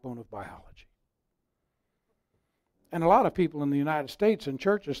the backbone of biology." And a lot of people in the United States and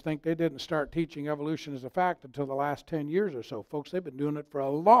churches think they didn't start teaching evolution as a fact until the last 10 years or so. Folks, they've been doing it for a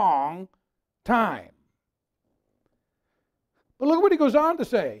long time. But look what he goes on to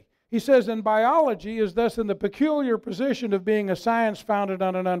say. He says, "And biology is thus in the peculiar position of being a science founded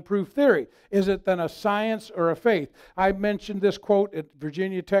on an unproved theory. Is it then a science or a faith?" I mentioned this quote at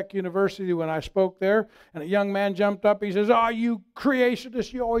Virginia Tech University when I spoke there, and a young man jumped up. He says, "Oh, you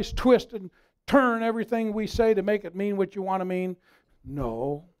creationists, you always twist and turn everything we say to make it mean what you want to mean."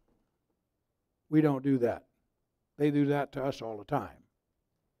 No, we don't do that. They do that to us all the time.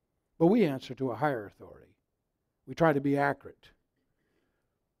 But we answer to a higher authority. We try to be accurate.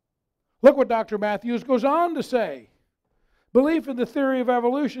 Look what Dr. Matthews goes on to say. "Belief in the theory of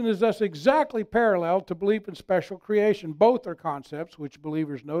evolution is thus exactly parallel to belief in special creation. Both are concepts which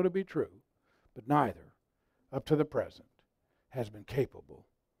believers know to be true, but neither, up to the present, has been capable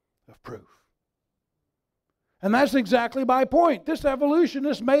of proof." And that's exactly my point. This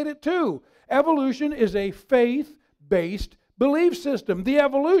evolutionist made it too. Evolution is a faith-based belief system. The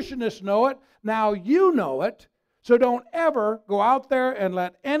evolutionists know it. Now you know it. So don't ever go out there and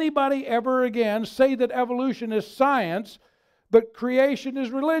let anybody ever again say that evolution is science, but creation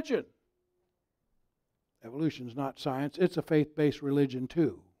is religion. Evolution is not science. It's a faith-based religion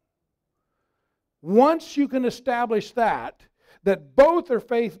too. Once you can establish that both are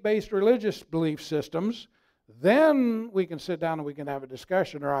faith-based religious belief systems, then we can sit down and we can have a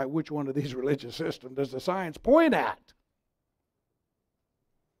discussion, all right, which one of these religious systems does the science point at?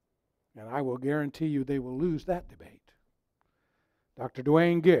 And I will guarantee you they will lose that debate. Dr.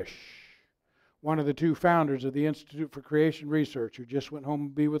 Duane Gish, one of the 2 founders of the Institute for Creation Research, who just went home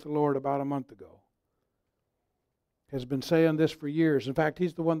to be with the Lord about a month ago, has been saying this for years. In fact,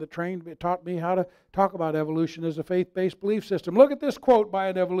 he's the one that taught me how to talk about evolution as a faith-based belief system. Look at this quote by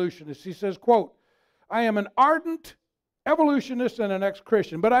an evolutionist. He says, quote, "I am an ardent evolutionist and an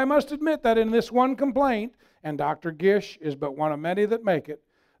ex-Christian, but I must admit that in this one complaint," and Dr. Gish is but one of many that make it,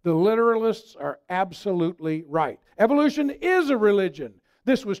 "the literalists are absolutely right. Evolution is a religion.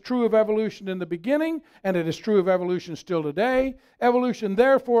 This was true of evolution in the beginning, and it is true of evolution still today. Evolution,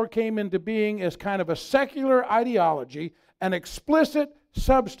 therefore, came into being as kind of a secular ideology, an explicit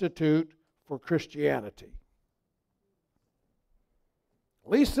substitute for Christianity." At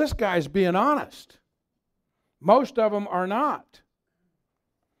least this guy's being honest. Most of them are not.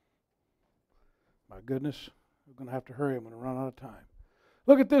 My goodness, I'm going to have to hurry. I'm going to run out of time.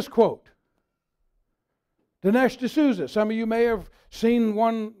 Look at this quote. Dinesh D'Souza. Some of you may have seen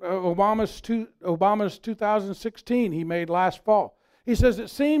one Obama's 2016 he made last fall. He says, "It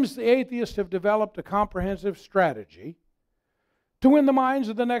seems the atheists have developed a comprehensive strategy to win the minds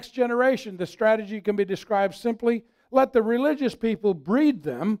of the next generation. The strategy can be described simply: let the religious people breed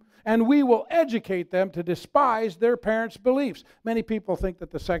them, and we will educate them to despise their parents' beliefs." Many people think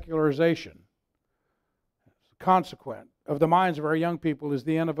that the secularization consequent of the minds of our young people is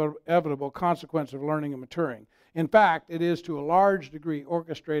the inevitable consequence of learning and maturing. In fact, it is to a large degree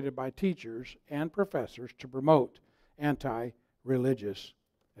orchestrated by teachers and professors to promote anti-religious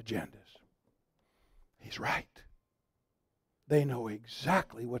agendas. He's right. They know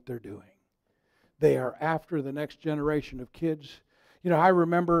exactly what they're doing. They are after the next generation of kids. You know, I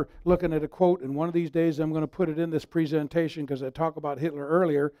remember looking at a quote, and one of these days I'm going to put it in this presentation because I talked about Hitler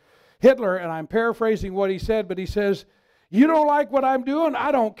earlier. Hitler, and I'm paraphrasing what he said, but he says, You don't like what I'm doing?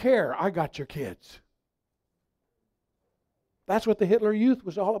 I don't care. I got your kids. That's what the Hitler Youth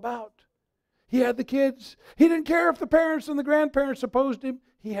was all about. He had the kids. He didn't care if the parents and the grandparents opposed him.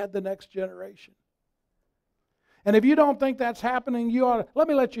 He had the next generation. And if you don't think that's happening, you ought to, let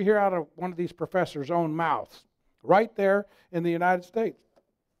me let you hear out of one of these professors' own mouths, right there in the United States.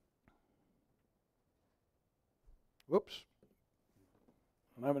 Whoops.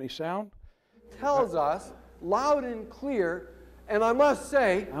 Don't have any sound. Tells us loud and clear, and I must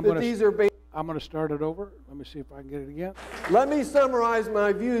say these are based. I'm going to start it over. Let me see if I can get it again. Let me summarize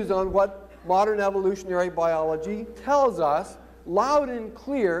my views on what modern evolutionary biology tells us loud and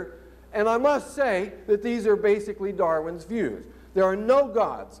clear, and I must say that these are basically Darwin's views. There are no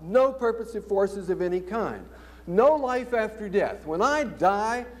gods, no purposive forces of any kind, no life after death. When I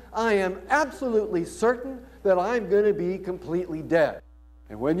die, I am absolutely certain that I'm going to be completely dead.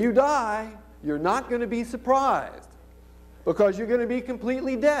 And when you die, you're not going to be surprised because you're going to be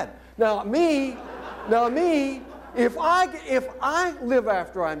completely dead. Now me, if I live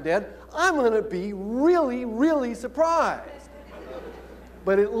after I'm dead, I'm going to be really, really surprised.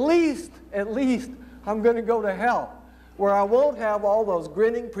 But at least I'm going to go to hell, where I won't have all those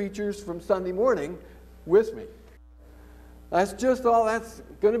grinning preachers from Sunday morning with me. That's just all. That's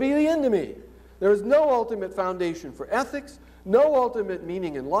going to be the end of me. There's no ultimate foundation for ethics, no ultimate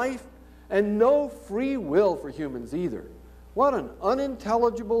meaning in life, and no free will for humans either. What an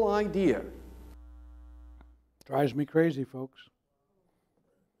unintelligible idea. Drives me crazy, folks.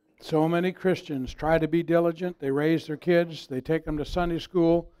 So many Christians try to be diligent. They raise their kids. They take them to Sunday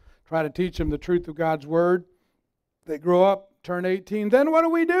school, try to teach them the truth of God's Word. They grow up, turn 18. Then what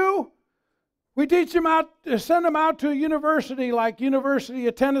do? We teach them out, send them out to a university like University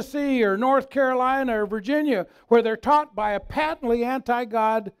of Tennessee or North Carolina or Virginia, where they're taught by a patently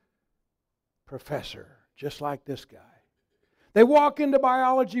anti-God professor, just like this guy. They walk into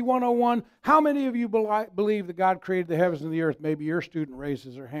Biology 101. How many of you believe that God created the heavens and the earth? Maybe your student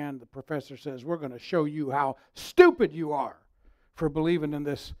raises their hand. The professor says, we're going to show you how stupid you are for believing in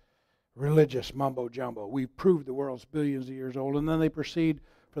this religious mumbo-jumbo. We've proved the world's billions of years old. And then they proceed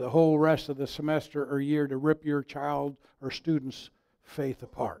for the whole rest of the semester or year to rip your child or student's faith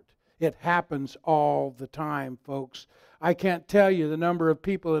apart. It happens all the time, folks. I can't tell you the number of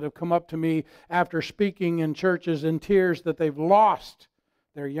people that have come up to me after speaking in churches in tears that they've lost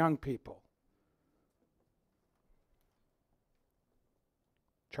their young people.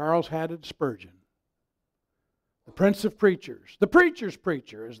 Charles Haddon Spurgeon, the Prince of Preachers, the preacher's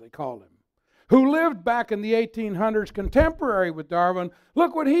preacher, as they called him, who lived back in the 1800s, contemporary with Darwin.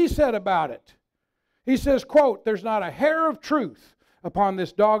 Look what he said about it. He says, quote, "There's not a hair of truth upon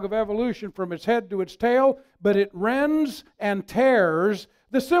this dog of evolution from its head to its tail, but it rends and tears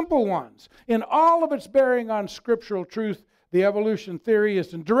the simple ones. In all of its bearing on scriptural truth, the evolution theory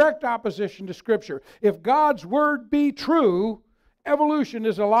is in direct opposition to Scripture. If God's Word be true, evolution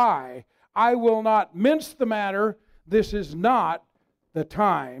is a lie. I will not mince the matter. This is not the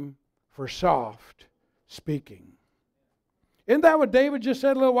time for soft speaking." Isn't that what David just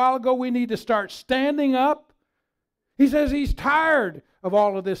said a little while ago? We need to start standing up. He says he's tired of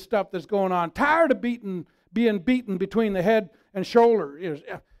all of this stuff that's going on, tired of being beaten between the head and shoulder.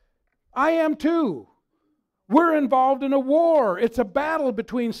 I am too. We're involved in a war. It's a battle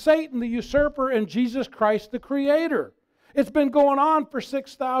between Satan, the usurper, and Jesus Christ, the Creator. It's been going on for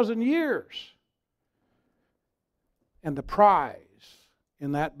 6,000 years. And the prize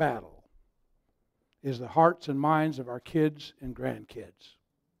in that battle is the hearts and minds of our kids and grandkids.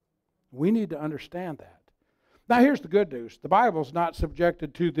 We need to understand that. Now here's the good news. The Bible's not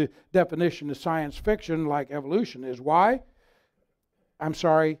subjected to the definition of science fiction like evolution is. Why?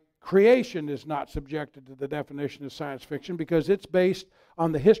 Creation is not subjected to the definition of science fiction because it's based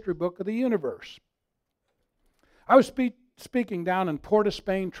on the history book of the universe. I was speaking down in Port of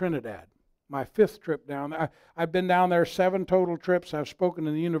Spain, Trinidad, my 5th trip down there. I've been down there 7 total trips. I've spoken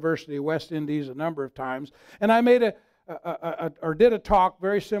in the University of West Indies a number of times. And I made did a talk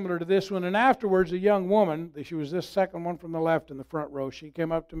very similar to this one, and afterwards a young woman, she was this second one from the left in the front row, she came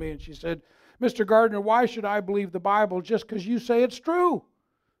up to me and she said, "Mr. Gardner, why should I believe the Bible just because you say it's true?"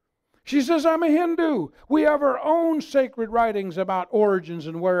 She says, "I'm a Hindu. We have our own sacred writings about origins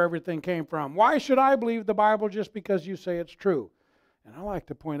and where everything came from. Why should I believe the Bible just because you say it's true?" And I like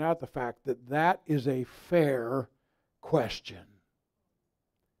to point out the fact that that is a fair question.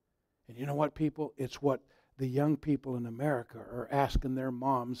 And you know what, people? It's what the young people in America are asking their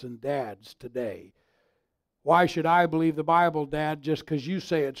moms and dads today. Why should I believe the Bible, Dad, just because you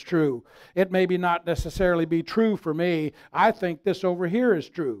say it's true? It may not necessarily be true for me. I think this over here is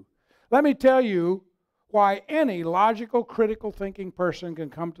true. Let me tell you why any logical, critical thinking person can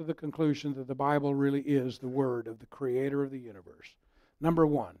come to the conclusion that the Bible really is the Word of the Creator of the universe. Number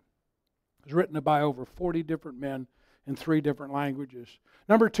one, it was written by over 40 different men in 3 different languages.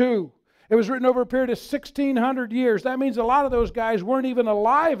 Number two, it was written over a period of 1,600 years. That means a lot of those guys weren't even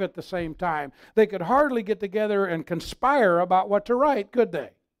alive at the same time. They could hardly get together and conspire about what to write, could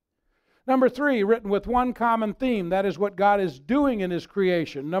they? Number 3, written with one common theme. That is what God is doing in His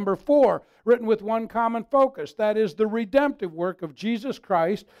creation. Number 4, written with one common focus. That is the redemptive work of Jesus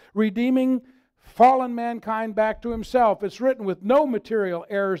Christ, redeeming fallen mankind back to Himself. It's written with no material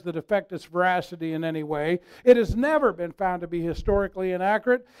errors that affect its veracity in any way. It has never been found to be historically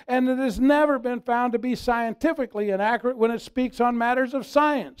inaccurate, and it has never been found to be scientifically inaccurate when it speaks on matters of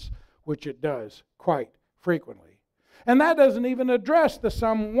science, which it does quite frequently. And that doesn't even address the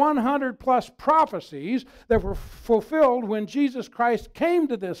some 100 plus prophecies that were fulfilled when Jesus Christ came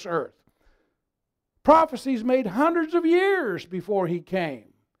to this earth. Prophecies made hundreds of years before He came.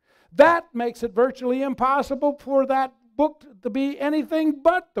 That makes it virtually impossible for that book to be anything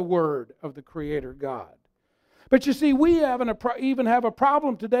but the Word of the Creator God. But you see, we even have a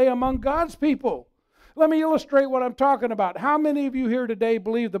problem today among God's people. Let me illustrate what I'm talking about. How many of you here today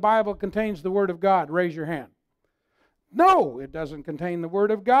believe the Bible contains the Word of God? Raise your hand. No, it doesn't contain the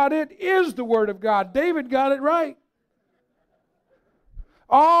Word of God. It is the Word of God. David got it right.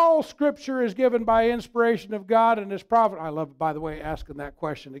 All Scripture is given by inspiration of God and is profitable. I love, by the way, asking that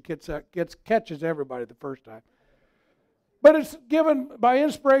question. It catches everybody the first time. But it's given by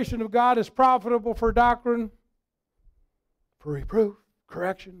inspiration of God, is profitable for doctrine, for reproof,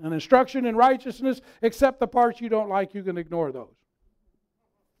 correction, and instruction in righteousness, except the parts you don't like, you can ignore those.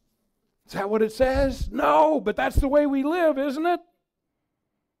 Is that what it says? No, but that's the way we live, isn't it?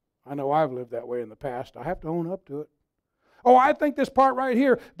 I know I've lived that way in the past. I have to own up to it. Oh, I think this part right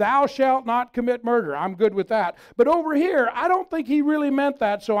here, thou shalt not commit murder. I'm good with that. But over here, I don't think he really meant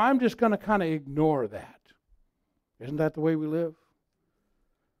that, so I'm just going to kind of ignore that. Isn't that the way we live?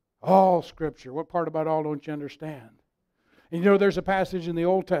 All Scripture. What part about all don't you understand? And you know, there's a passage in the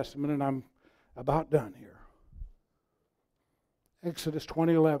Old Testament, and I'm about done here. Exodus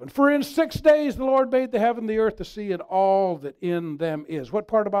 20:11. For in 6 days the Lord made the heaven, the earth, the sea, and all that in them is. What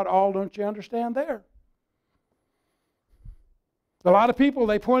part about all don't you understand there? A lot of people,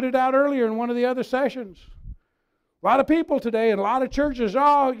 they pointed out earlier in one of the other sessions, a lot of people today in a lot of churches,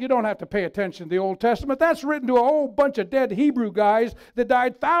 oh, you don't have to pay attention to the Old Testament. That's written to a whole bunch of dead Hebrew guys that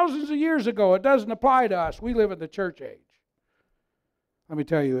died thousands of years ago. It doesn't apply to us. We live in the church age. Let me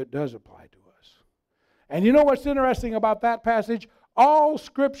tell you, it does apply to us. And you know what's interesting about that passage? All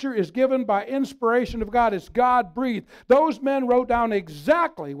Scripture is given by inspiration of God. It's God-breathed. Those men wrote down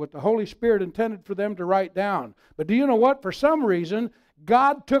exactly what the Holy Spirit intended for them to write down. But do you know what? For some reason,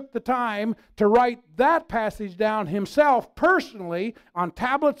 God took the time to write that passage down Himself personally on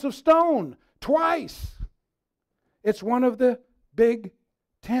tablets of stone twice. It's one of the Big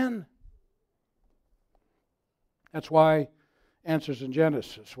 10. That's why Answers in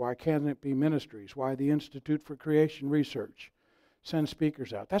Genesis, why Canopy Ministries, why the Institute for Creation Research send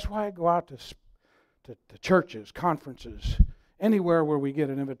speakers out. That's why I go out to churches, conferences, anywhere where we get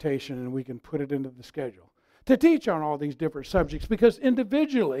an invitation and we can put it into the schedule to teach on all these different subjects, because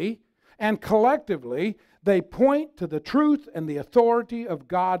individually and collectively they point to the truth and the authority of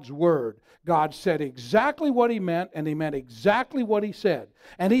God's Word. God said exactly what He meant, and He meant exactly what He said.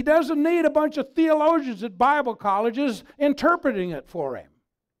 And He doesn't need a bunch of theologians at Bible colleges interpreting it for Him.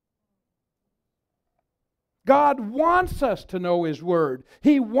 God wants us to know His Word.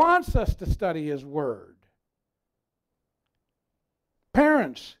 He wants us to study His Word.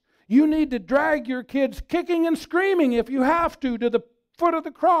 Parents, you need to drag your kids kicking and screaming if you have to the foot of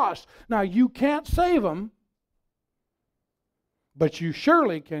the cross. Now, you can't save them, but you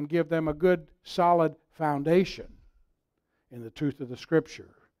surely can give them a good, solid foundation in the truth of the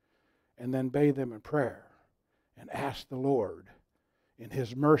Scripture, and then bathe them in prayer and ask the Lord in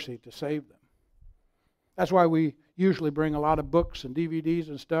His mercy to save them. That's why we usually bring a lot of books and DVDs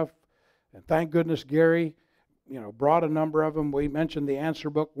and stuff. And thank goodness Gary, brought a number of them. We mentioned the Answer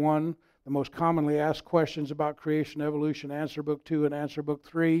Book 1, the most commonly asked questions about creation, evolution, Answer Book 2 and Answer Book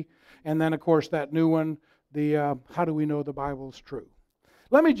 3. And then, of course, that new one, the How Do We Know the Bible is True?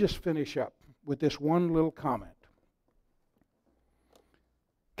 Let me just finish up with this one little comment.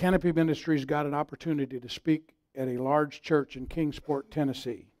 Canopy Ministries got an opportunity to speak at a large church in Kingsport,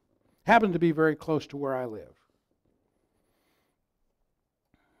 Tennessee. Happened to be very close to where I live.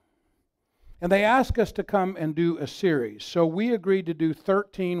 And they asked us to come and do a series. So we agreed to do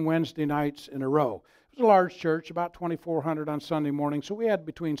 13 Wednesday nights in a row. It was a large church, about 2,400 on Sunday morning, so we had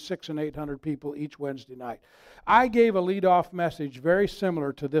between 600 and 800 people each Wednesday night. I gave a lead-off message very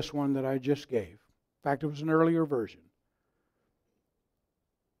similar to this one that I just gave. In fact, it was an earlier version.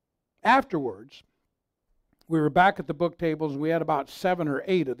 Afterwards, we were back at the book tables. We had about 7 or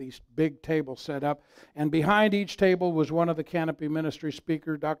 8 of these big tables set up. And behind each table was one of the Canopy Ministry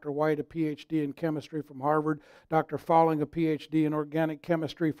speakers, Dr. White, a Ph.D. in chemistry from Harvard, Dr. Falling, a Ph.D. in organic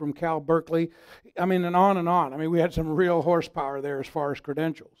chemistry from Cal Berkeley. I mean, and on and on. I mean, we had some real horsepower there as far as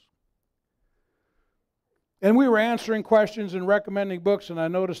credentials. And we were answering questions and recommending books, and I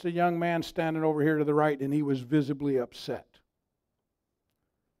noticed a young man standing over here to the right, and he was visibly upset.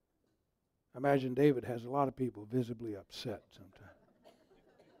 I imagine David has a lot of people visibly upset sometimes.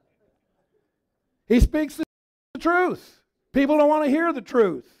 He speaks the truth. People don't want to hear the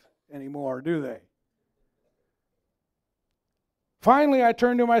truth anymore, do they? Finally, I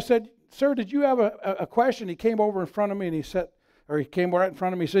turned to him. I said, "Sir, did you have a question?" He came over in front of me and he came right in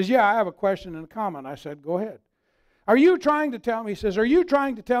front of me. He says, "Yeah, I have a question and a comment." I said, "Go ahead." "Are you trying to tell me," he says, "are you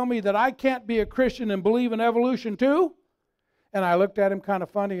trying to tell me that I can't be a Christian and believe in evolution too?" And I looked at him kind of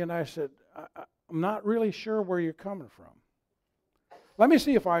funny and I said, "I'm not really sure where you're coming from. Let me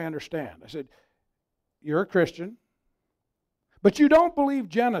see if I understand." I said, "You're a Christian, but you don't believe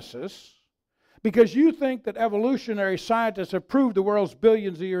Genesis because you think that evolutionary scientists have proved the world's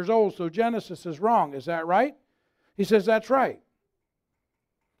billions of years old, so Genesis is wrong. Is that right?" He says, "That's right."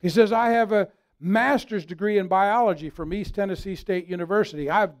 He says, "I have a master's degree in biology from East Tennessee State University.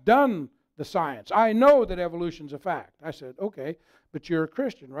 I've done the science. I know that evolution's a fact." I said, "Okay, but you're a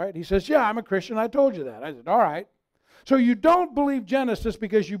Christian, right?" He says, "Yeah, I'm a Christian. I told you that." I said, "All right. So you don't believe Genesis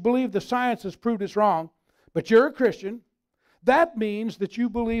because you believe the science has proved it's wrong, but you're a Christian. That means that you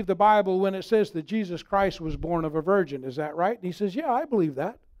believe the Bible when it says that Jesus Christ was born of a virgin. Is that right?" And he says, "Yeah, I believe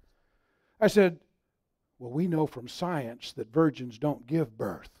that." I said, "Well, we know from science that virgins don't give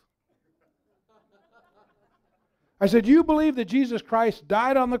birth." I said, "You believe that Jesus Christ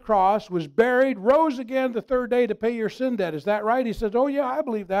died on the cross, was buried, rose again the third day to pay your sin debt. Is that right?" He says, "Oh yeah, I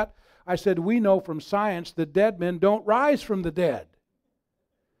believe that." I said, "We know from science that dead men don't rise from the dead."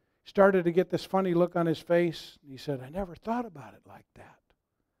 He started to get this funny look on his face. He said, "I never thought about it like that."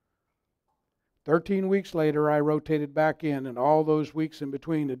 13 weeks later, I rotated back in, and all those weeks in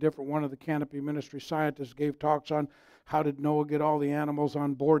between, a different one of the Canopy Ministry scientists gave talks on how did Noah get all the animals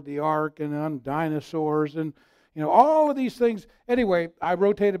on board the ark and on dinosaurs and all of these things. Anyway, I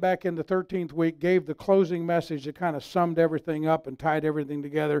rotated back in the 13th week, gave the closing message that kind of summed everything up and tied everything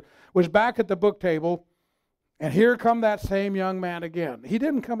together, was back at the book table, and here come that same young man again. He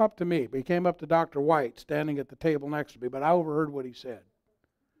didn't come up to me, but he came up to Dr. White, standing at the table next to me, but I overheard what he said.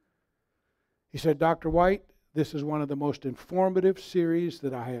 He said, "Dr. White, this is one of the most informative series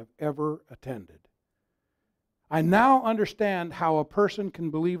that I have ever attended. I now understand how a person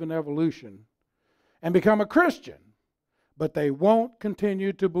can believe in evolution and become a Christian, but they won't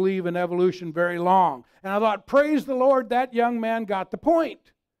continue to believe in evolution very long." And I thought, praise the Lord, that young man got the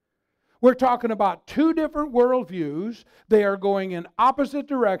point. We're talking about two different worldviews. They are going in opposite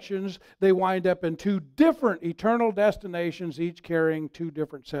directions. They wind up in two different eternal destinations, each carrying two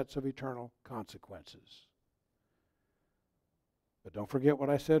different sets of eternal consequences. But don't forget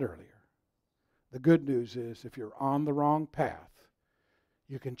what I said earlier. The good news is if you're on the wrong path,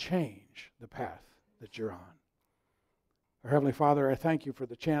 you can change the path that you're on. Our Heavenly Father, I thank you for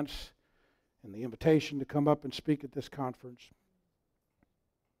the chance and the invitation to come up and speak at this conference.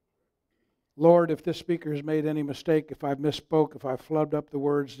 Lord, if this speaker has made any mistake, if I've misspoke, if I've flubbed up the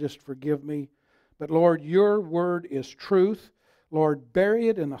words, just forgive me. But Lord, your word is truth. Lord, bury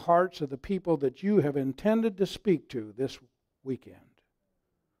it in the hearts of the people that you have intended to speak to this weekend.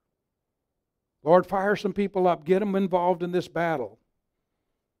 Lord, fire some people up. Get them involved in this battle.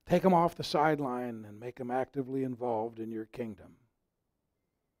 Take them off the sideline and make them actively involved in your kingdom.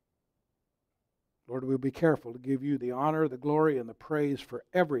 Lord, we'll be careful to give you the honor, the glory, and the praise for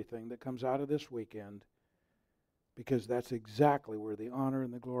everything that comes out of this weekend, because that's exactly where the honor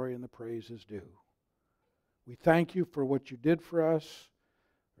and the glory and the praise is due. We thank you for what you did for us,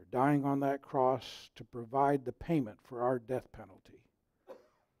 for dying on that cross to provide the payment for our death penalty.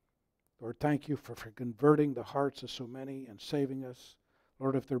 Lord, thank you for converting the hearts of so many and saving us.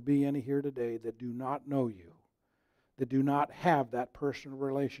 Lord, if there be any here today that do not know you, that do not have that personal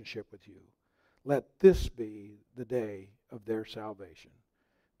relationship with you, let this be the day of their salvation.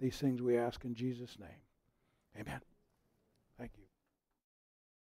 These things we ask in Jesus' name. Amen.